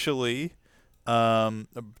actually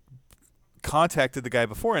contacted the guy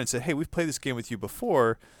before and said, hey, we've played this game with you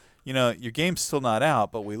before. Your game's still not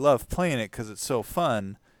out, but we love playing it because it's so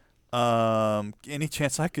fun. Any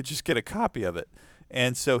chance I could just get a copy of it?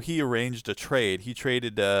 And so he arranged a trade. He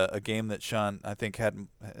traded a game that Sean, I think,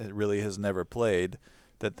 has never played,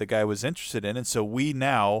 that the guy was interested in. And so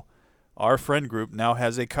our friend group now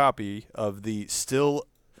has a copy of the still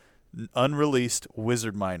unreleased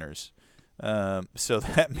Wizard Miners. So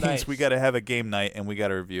that means Nice. we got to have a game night and we got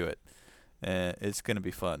to review it. It's going to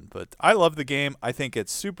be fun. But I love the game. I think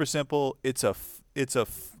it's super simple. It's a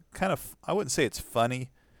kind of, I wouldn't say it's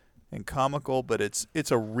funny and comical, but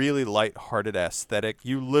it's a really light-hearted aesthetic.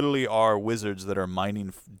 You literally are wizards that are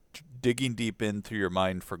digging deep in through your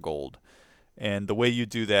mind for gold. And the way you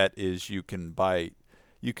do that is you can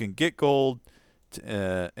get gold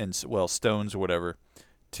stones or whatever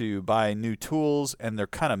to buy new tools, and they're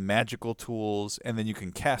kind of magical tools, and then you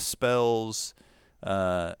can cast spells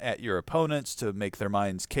at your opponents to make their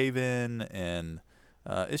minds cave in, and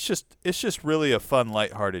it's just really a fun,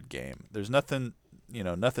 lighthearted game. There's nothing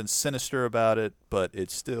sinister about it, but it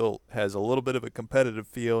still has a little bit of a competitive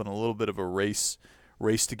feel and a little bit of a race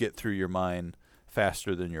to get through your mind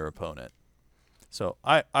faster than your opponent. So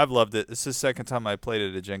I've loved it. This is the second time I played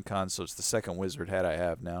it at Gen Con, so it's the second wizard hat I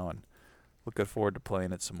have now, and looking forward to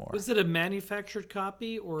playing it some more. Was it a manufactured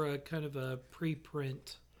copy or a kind of a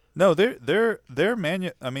preprint? No, they're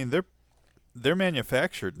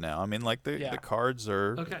manufactured now. I mean, like the cards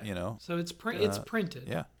are, Okay. So it's printed.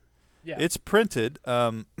 Yeah. Yeah. It's printed.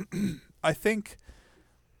 I think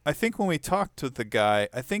when we talked to the guy,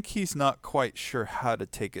 I think he's not quite sure how to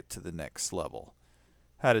take it to the next level,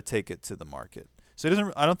 how to take it to the market.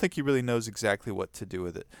 So I don't think he really knows exactly what to do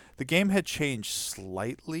with it. The game had changed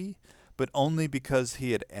slightly, but only because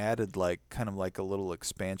he had added kind of a little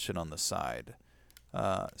expansion on the side.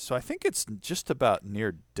 So I think it's just about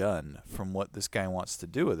near done from what this guy wants to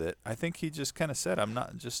do with it. I think he just kind of said, I'm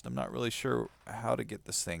not really sure how to get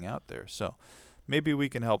this thing out there. So maybe we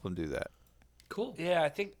can help him do that. Cool. Yeah, I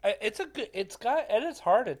think it's at its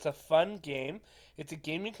heart, it's a fun game. It's a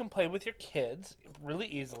game you can play with your kids really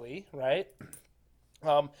easily, right?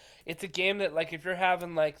 It's a game that, if you're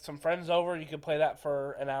having some friends over, you can play that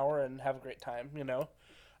for an hour and have a great time,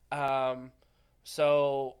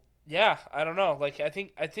 So yeah, I don't know. I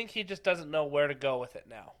think he just doesn't know where to go with it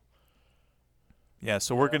now. Yeah,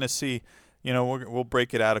 so we're gonna see. We'll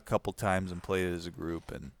break it out a couple times and play it as a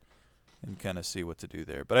group and kind of see what to do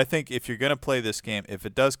there. But I think if you're gonna play this game, if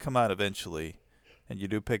it does come out eventually, and you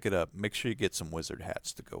do pick it up, make sure you get some wizard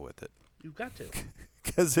hats to go with it. You've got to.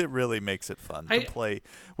 Because it really makes it fun to play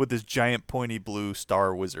with this giant pointy blue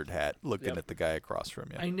star wizard hat looking at the guy across from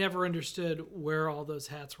you. I never understood where all those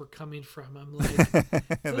hats were coming from. I'm like,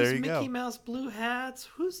 those there you Mickey go. Mouse blue hats?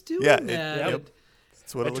 Who's doing Yeah, that? yep.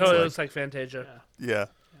 That's what it It looks totally like. looks like Fantasia. Yeah.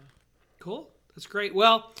 Cool. That's great.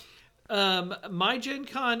 Well, my Gen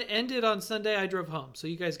Con ended on Sunday. I drove home. So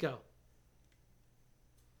you guys go.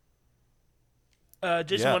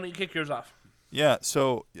 Jason, why don't you kick yours off? Yeah,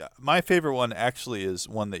 so my favorite one actually is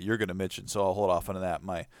one that you're going to mention, so I'll hold off on that.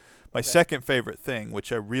 My second favorite thing,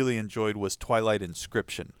 which I really enjoyed, was Twilight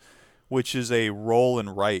Inscription, which is a roll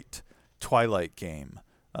and write Twilight game.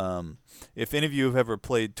 If any of you have ever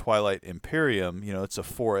played Twilight Imperium, it's a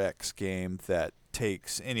 4X game that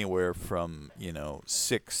takes anywhere from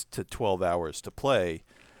 6 to 12 hours to play,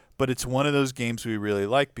 but it's one of those games we really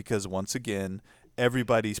like because, once again,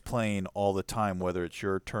 everybody's playing all the time, whether it's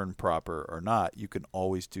your turn proper or not. You can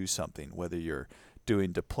always do something, whether you're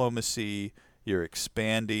doing diplomacy, you're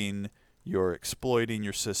expanding, you're exploiting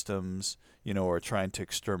your systems, or trying to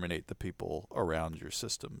exterminate the people around your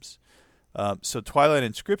systems. So Twilight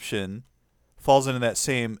Inscription falls into that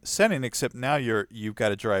same setting, except now you've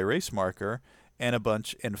got a dry erase marker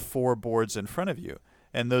and 4 boards in front of you,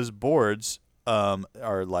 and those boards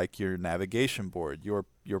are like your navigation board, your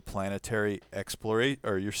planetary exploration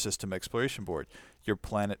or your system exploration board, your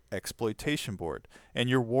planet exploitation board, and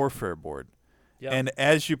your warfare board. Yep. And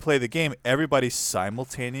as you play the game, everybody's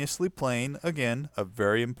simultaneously playing, again, a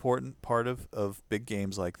very important part of big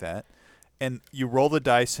games like that. And you roll the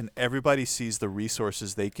dice, and everybody sees the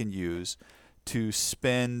resources they can use to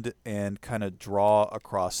spend and kind of draw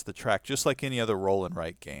across the track, just like any other roll and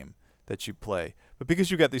write game that you play. But because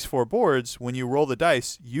you've got these 4 boards, when you roll the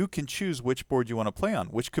dice, you can choose which board you want to play on,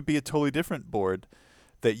 which could be a totally different board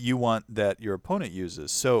that you want that your opponent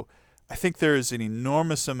uses. So I think there's an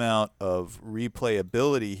enormous amount of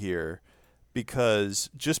replayability here because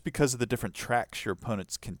of the different tracks your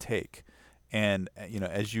opponents can take. And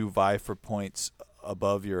as you vie for points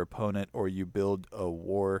above your opponent, or you build a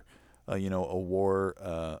war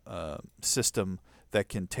system that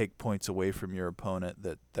can take points away from your opponent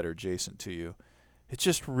that are adjacent to you, it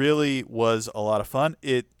just really was a lot of fun.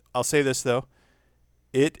 I'll say this though,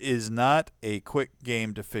 it is not a quick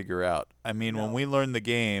game to figure out. I mean, when we learned the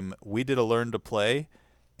game, we did a learn to play,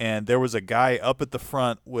 and there was a guy up at the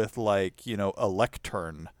front with a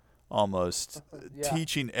lectern almost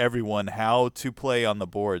teaching everyone how to play on the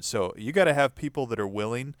board. So you got to have people that are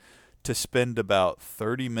willing to spend about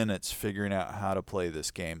 30 minutes figuring out how to play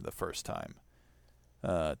this game the first time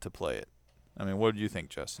to play it. I mean, what do you think,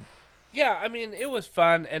 Justin? Yeah, I mean, it was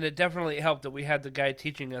fun, and it definitely helped that we had the guy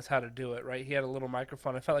teaching us how to do it, right? He had a little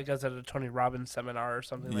microphone. I felt like I was at a Tony Robbins seminar or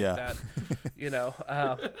something like that,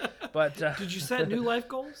 But Did you set new life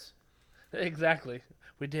goals? Exactly,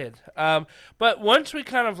 we did. But once we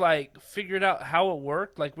kind of figured out how it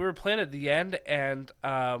worked, we were playing at the end, and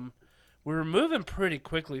we were moving pretty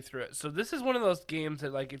quickly through it. So this is one of those games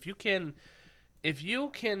that if you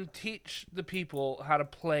can teach the people how to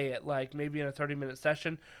play it, maybe in a 30-minute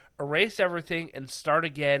session, erase everything and start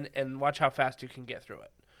again and watch how fast you can get through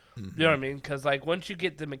it. Mm-hmm. You know what I mean? Because once you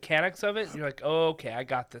get the mechanics of it, you're like, oh, okay, I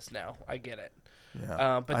got this now. I get it.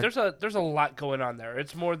 Yeah. But there's a lot going on there.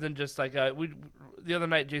 It's more than just the other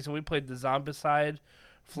night, Jason, we played the Zombicide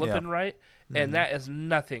flipping right, and that is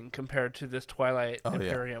nothing compared to this Twilight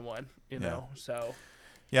Imperium one. You know, so.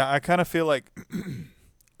 Yeah, I kind of feel like,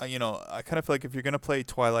 if you're gonna play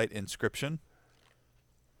Twilight Inscription,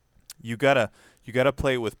 you gotta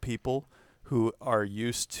play with people who are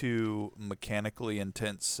used to mechanically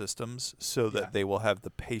intense systems, so that they will have the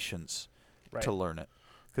patience to learn it.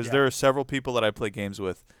 Because there are several people that I play games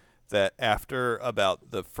with that after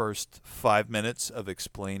about the first 5 minutes of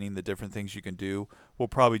explaining the different things you can do, will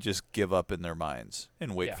probably just give up in their minds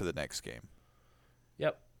and wait for the next game.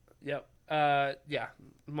 Yep.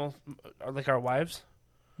 Most, like our wives.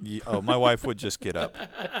 My wife would just get up.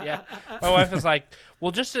 Yeah, my wife is like,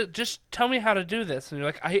 "Well, just tell me how to do this," and you're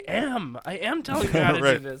like, "I am telling you how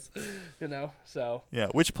to do this," So yeah,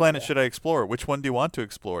 which planet should I explore? Which one do you want to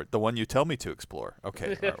explore? The one you tell me to explore.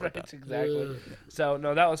 Okay, right, exactly. So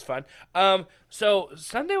no, that was fun. So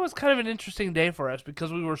Sunday was kind of an interesting day for us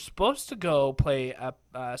because we were supposed to go play a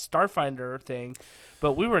Starfinder thing,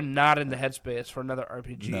 but we were not in the headspace for another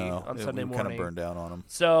RPG on Sunday morning. We kind of burned down on them.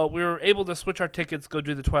 So we were able to switch our tickets, go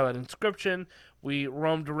do the Twilight Inscription. We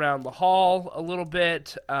roamed around the hall a little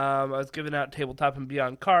bit. I was giving out Tabletop and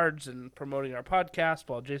Beyond cards and promoting our podcast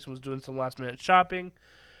while Jason was doing some last-minute shopping.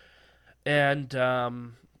 And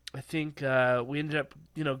I think we ended up,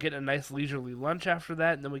 getting a nice leisurely lunch after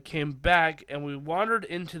that. And then we came back and we wandered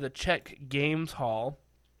into the Czech Games Hall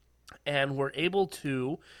and were able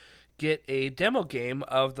to get a demo game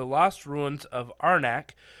of The Lost Ruins of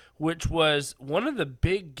Arnak, which was one of the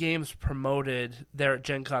big games promoted there at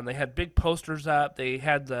Gen Con. They had big posters up. They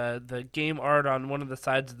had the game art on one of the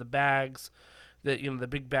sides of the bags, the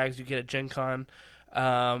big bags you get at Gen Con.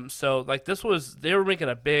 So they were making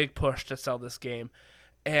a big push to sell this game.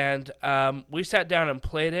 And we sat down and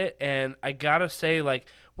played it, and I gotta say,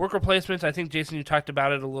 worker placements, I think, Jason, you talked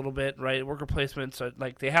about it a little bit, right? Worker placements,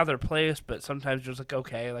 they have their place, but sometimes you're just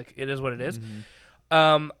okay, it is what it is.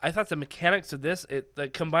 Mm-hmm. I thought the mechanics of this,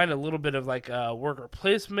 it combined a little bit of worker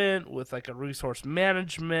placement with a resource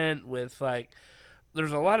management with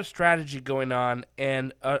there's a lot of strategy going on,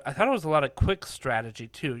 and I thought it was a lot of quick strategy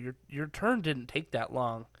too. Your turn didn't take that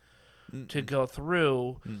long to go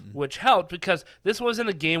through, which helped because this wasn't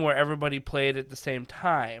a game where everybody played at the same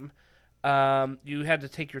time. You had to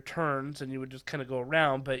take your turns and you would just kind of go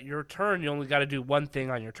around, but your turn, you only got to do one thing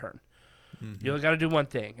on your turn. Mm-hmm. You only got to do one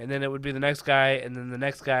thing, and then it would be the next guy, and then the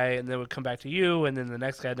next guy, and then it would come back to you, and then the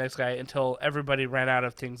next guy, until everybody ran out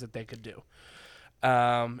of things that they could do.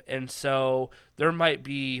 And so there might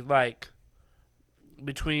be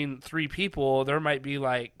between 3 people, there might be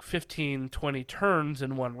 15, 20 turns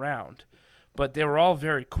in one round. but they were all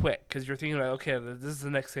very quick because you're thinking like, okay, this is the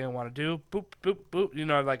next thing I want to do. Boop, boop, boop. You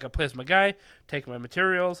know, like I play as my guy, take my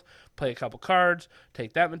materials, play a couple cards,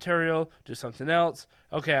 take that material, do something else.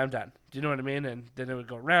 Okay, I'm done. Do you know what I mean? And then it would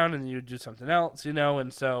go around, and you would do something else, you know.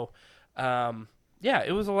 And so, yeah,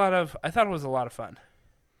 it was a lot of. I thought it was a lot of fun.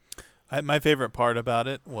 My favorite part about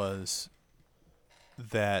it was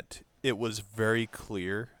that it was very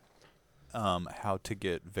clear how to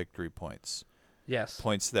get victory points. Yes.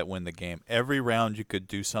 Points that win the game. Every round you could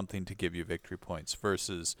do something to give you victory points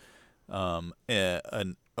versus a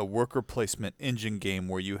worker placement engine game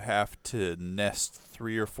where you have to nest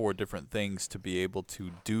 3 or 4 different things to be able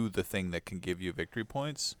to do the thing that can give you victory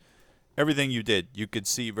points. Everything you did, you could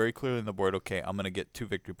see very clearly on the board, okay, I'm going to get 2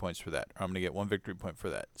 victory points for that, or I'm going to get 1 victory point for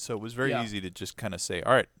that. So it was very easy to just kind of say,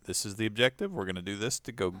 all right, this is the objective. We're going to do this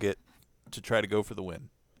to try to go for the win.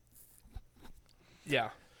 Yeah.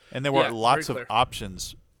 And there were lots of clear.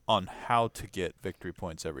 options on how to get victory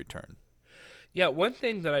points every turn. Yeah, one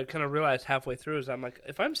thing that I kind of realized halfway through is I'm like,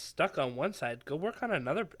 if I'm stuck on one side, go work on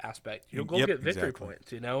another aspect. You'll go get victory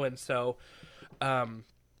points, you know? And so, I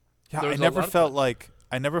never felt like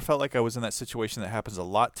I was in that situation that happens a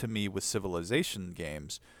lot to me with Civilization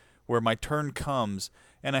games, where my turn comes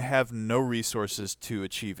and I have no resources to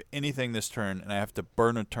achieve anything this turn, and I have to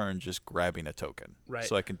burn a turn just grabbing a token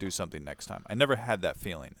so I can do something next time. I never had that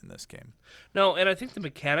feeling in this game. No, and I think the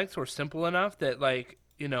mechanics were simple enough that, like,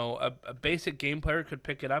 you know, a basic game player could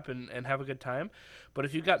pick it up and have a good time. But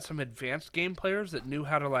if you got some advanced game players that knew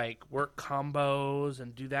how to, like, work combos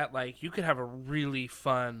and do that, like, you could have a really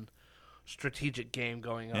fun strategic game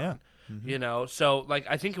going on. Yeah. You know, so like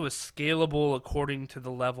I think it was scalable according to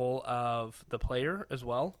the level of the player as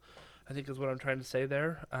well, I think is what I'm trying to say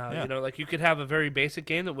there. You know, like you could have a very basic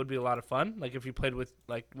game that would be a lot of fun, like if you played with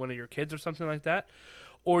like one of your kids or something like that,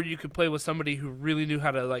 or you could play with somebody who really knew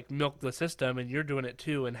how to like milk the system, and you're doing it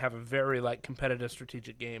too, and have a very like competitive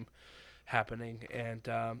strategic game happening. And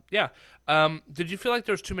did you feel like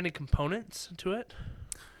there was too many components to it?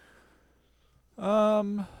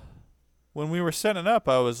 When we were setting up,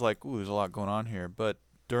 I was like, ooh, there's a lot going on here. But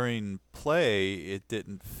during play, it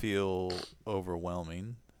didn't feel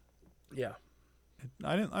overwhelming. Yeah.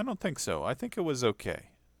 I don't think so. I think it was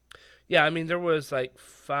okay. Yeah, I mean, there was like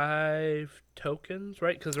 5 tokens,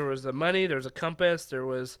 right? Because there was the money, there was a compass, there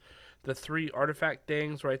was the 3 artifact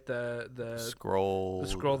things, right? The scroll,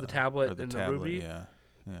 the tablet, and the ruby. Yeah.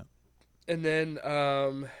 And then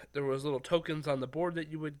there was little tokens on the board that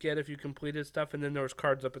you would get if you completed stuff, and then there was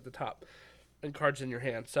cards up at the top and cards in your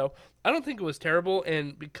hand. So I don't think it was terrible,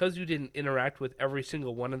 and because you didn't interact with every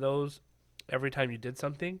single one of those every time you did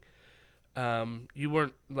something, you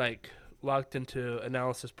weren't like locked into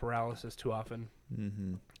analysis paralysis too often,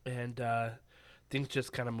 and things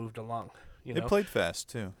just kind of moved along. You know? It played fast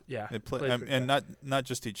too. Yeah, it played and not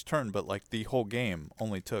just each turn, but like the whole game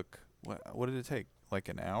only took what did it take? Like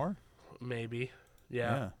an hour? Maybe.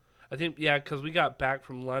 Yeah. I think, because we got back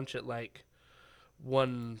from lunch at like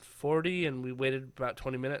 1:40, and we waited about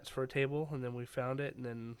 20 minutes for a table, and then we found it, and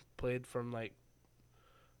then played from like,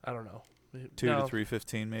 I don't know. 2 to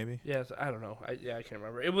 3:15 maybe? Yes, I don't know. I can't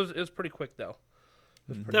remember. It was pretty quick, though.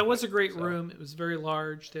 That was a great room. It was very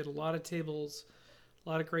large. They had a lot of tables, a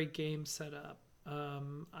lot of great games set up.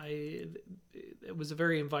 It was a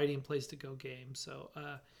very inviting place to go game, so...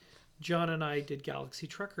 John and I did Galaxy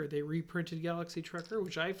Trucker. They reprinted Galaxy Trucker,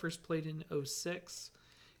 which I first played in 2006.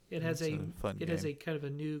 It has a kind of a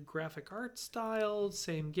new graphic art style,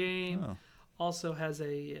 same game. Oh. Also has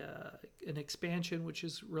an expansion which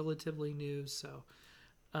is relatively new. So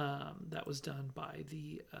that was done by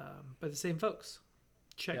the same folks.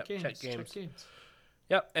 Check Games.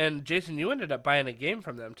 Yep, and Jason, you ended up buying a game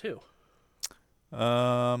from them too.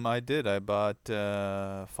 I did. I bought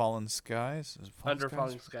Fallen Skies. Under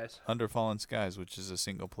Fallen Skies. Under Fallen Skies, which is a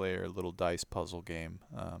single-player little dice puzzle game.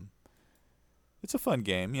 It's a fun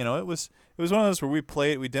game. You know, it was one of those where we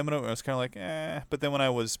played, we demoed it, and I was kind of like, eh. But then when I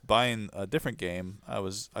was buying a different game,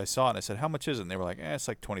 I saw it and I said, how much is it? And they were like, it's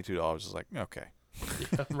like $22. I was like, okay.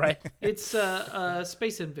 Right. It's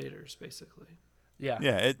Space Invaders, basically. Yeah.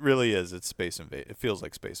 Yeah, it really is. It's Space Invaders. It feels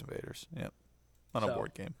like Space Invaders. Yep. On a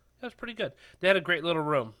board game. That was pretty good. They had a great little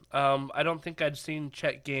room. I don't think I'd seen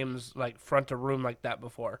Czech Games like front a room like that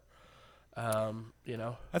before. You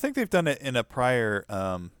know, I think they've done it in a prior.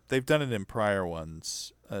 They've done it in prior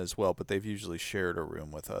ones as well, but they've usually shared a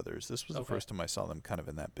room with others. This was the first time I saw them kind of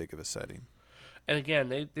in that big of a setting. And again,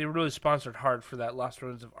 they really sponsored hard for that Lost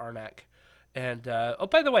Ruins of Arnak. And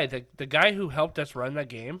by the way, the guy who helped us run that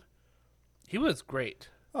game, he was great.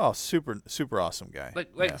 Oh, super awesome guy.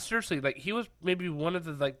 Like seriously, like he was maybe one of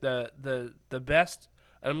the best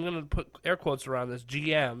and I'm going to put air quotes around this,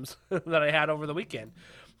 GMs that I had over the weekend.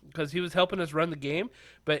 Because he was helping us run the game,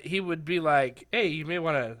 but he would be like, hey, you may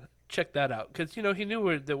want to check that out. Because, he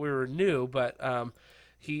knew that we were new, but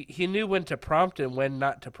he knew when to prompt and when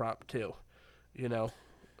not to prompt, too.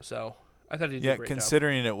 So I thought he did a great job.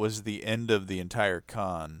 Considering it was the end of the entire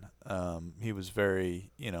con, he was very,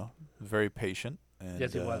 very patient. And,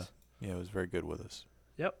 yes, he was. He was very good with us.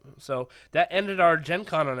 Yep. So that ended our Gen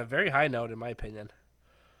Con on a very high note, in my opinion.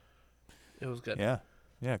 It was good. Yeah.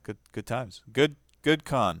 Yeah, good times. Good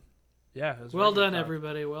con. Yeah. It was Well very done, good con.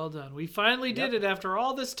 everybody. Well done. We finally did it after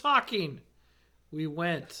all this talking. We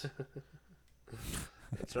went.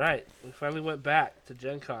 That's right. We finally went back to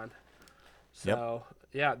Gen Con. So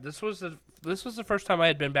yeah, this was the first time I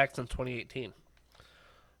had been back since 2018.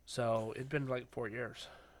 So it'd been like 4 years.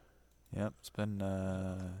 Yep, it's been.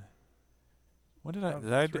 When did I? About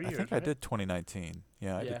Did I 3 think years, I right? did 2019.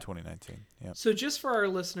 Yeah, I Yeah. did 2019. Yep. So just for our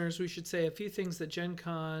listeners, we should say a few things that Gen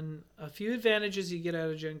Con, a few advantages you get out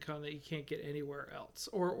of Gen Con that you can't get anywhere else,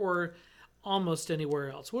 or almost anywhere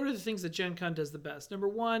else. What are the things that Gen Con does the best? Number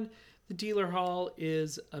one, the dealer hall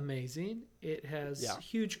is amazing. It has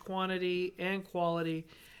huge quantity and quality.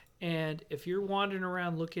 And if you're wandering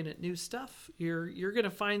around looking at new stuff, you're going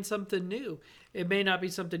to find something new. It may not be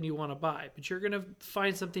something you want to buy, but you're going to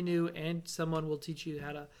find something new, and someone will teach you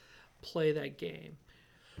how to play that game.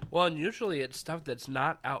 Well, and usually it's stuff that's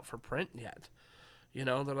not out for print yet.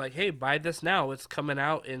 They're like, hey, buy this now. It's coming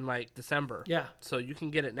out in like December. Yeah. So you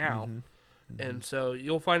can get it now. And so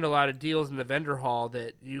you'll find a lot of deals in the vendor hall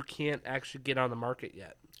that you can't actually get on the market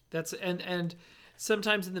yet. That's and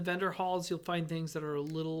sometimes in the vendor halls you'll find things that are a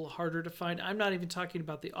little harder to find. I'm not even talking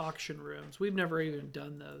about the auction rooms. We've never even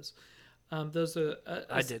done those. Those are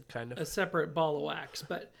I did kind of a separate ball of wax.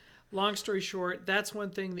 But long story short, that's one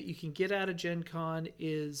thing that you can get out of Gen Con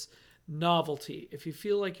is novelty. If you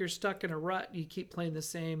feel like you're stuck in a rut, you keep playing the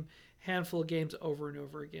same handful of games over and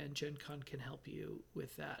over again. Gen Con can help you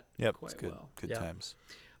with that Yep, quite it's good. well. Good times.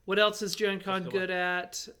 What else is Gen Con good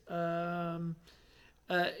at?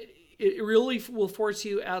 It really will force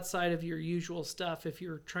you outside of your usual stuff. If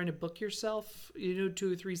you're trying to book yourself, 2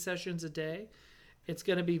 or 3 sessions a day, it's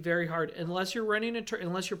going to be very hard. Unless you're running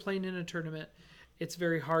unless you're playing in a tournament, it's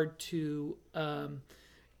very hard to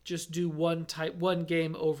just do one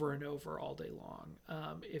game over and over all day long.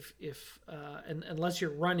 Unless you're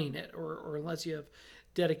running it or unless you have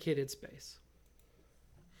dedicated space.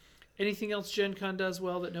 Anything else Gen Con does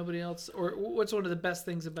well that nobody else, or what's one of the best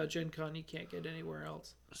things about Gen Con you can't get anywhere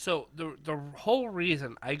else? So the whole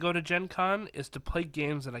reason I go to Gen Con is to play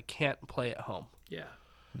games that I can't play at home. Yeah.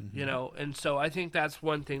 And so I think that's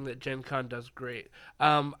one thing that Gen Con does great.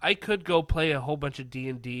 I could go play a whole bunch of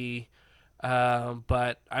D&D,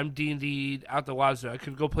 but I'm D&D out the wazoo. I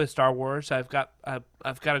could go play Star Wars. I've got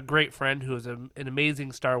a great friend who is an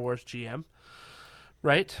amazing Star Wars GM.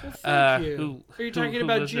 Right? Well, thank you. Are you talking who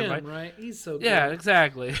about lives nearby. Jim, right? He's so good. Yeah,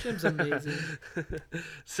 exactly. Jim's amazing.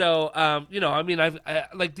 So, I mean, I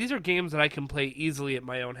like these are games that I can play easily at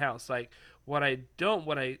my own house. Like what I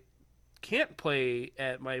can't play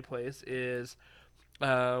at my place is,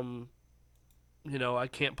 I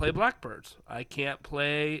can't play Blackbirds. I can't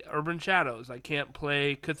play Urban Shadows. I can't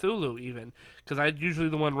play Cthulhu even because I'm usually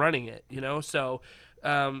the one running it. So.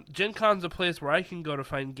 Gen Con's a place where I can go to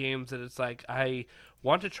find games that it's like I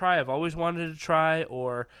want to try, I've always wanted to try,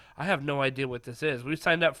 or I have no idea what this is. We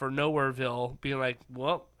signed up for Nowhereville being like,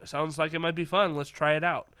 well, it sounds like it might be fun, let's try it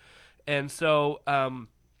out. And so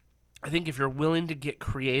I think if you're willing to get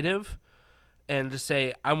creative and to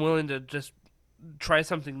say, I'm willing to just try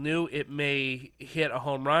something new, it may hit a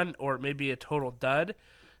home run or it may be a total dud.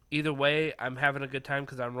 Either way, I'm having a good time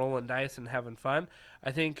because I'm rolling dice and having fun.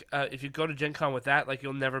 I think if you go to Gen Con with that, like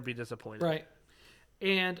you'll never be disappointed. Right.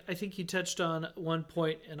 And I think you touched on one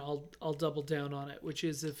point, and I'll double down on it, which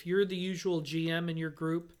is if you're the usual GM in your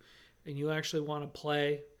group and you actually want to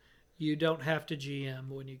play, you don't have to GM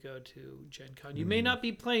when you go to Gen Con. You may not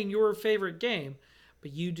be playing your favorite game,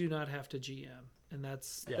 but you do not have to GM. And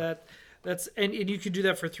that's and you can do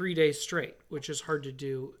that for 3 days straight, which is hard to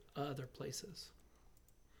do other places.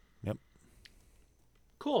 Yep.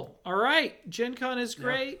 Cool. All right. Gen Con is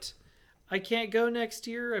great. I can't go next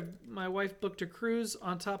year. My wife booked a cruise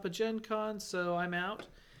on top of Gen Con, so I'm out.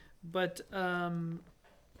 But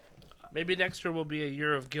maybe next year will be a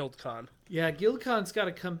year of GuildCon. yeah, GuildCon's got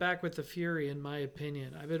to come back with the fury, in my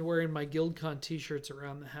opinion. I've been wearing my GuildCon t-shirts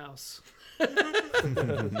around the house.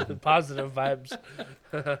 Positive vibes.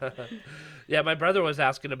 Yeah, my brother was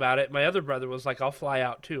asking about it. My other brother was like, I'll fly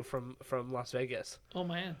out too from Las Vegas. Oh,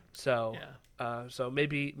 man. So Yeah. so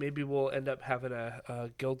maybe we'll end up having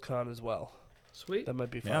a GuildCon as well. Sweet. That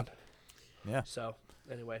might be fun. Yeah. So,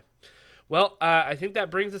 anyway. Well, I think that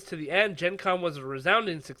brings us to the end. Gen Con was a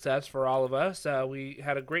resounding success for all of us. We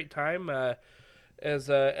had a great time, as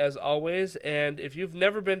always. And if you've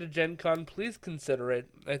never been to Gen Con, please consider it.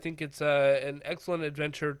 I think it's an excellent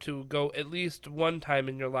adventure to go at least one time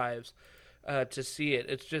in your lives to see it.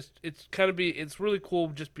 It's really cool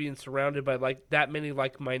just being surrounded by like that many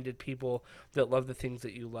like-minded people that love the things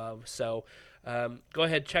that you love. So go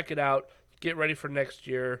ahead, check it out. Get ready for next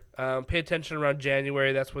year. Pay attention around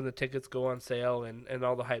January. That's when the tickets go on sale and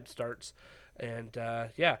all the hype starts. And,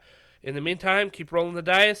 yeah. In the meantime, keep rolling the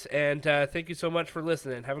dice. And thank you so much for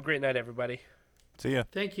listening. Have a great night, everybody. See ya.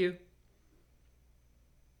 Thank you.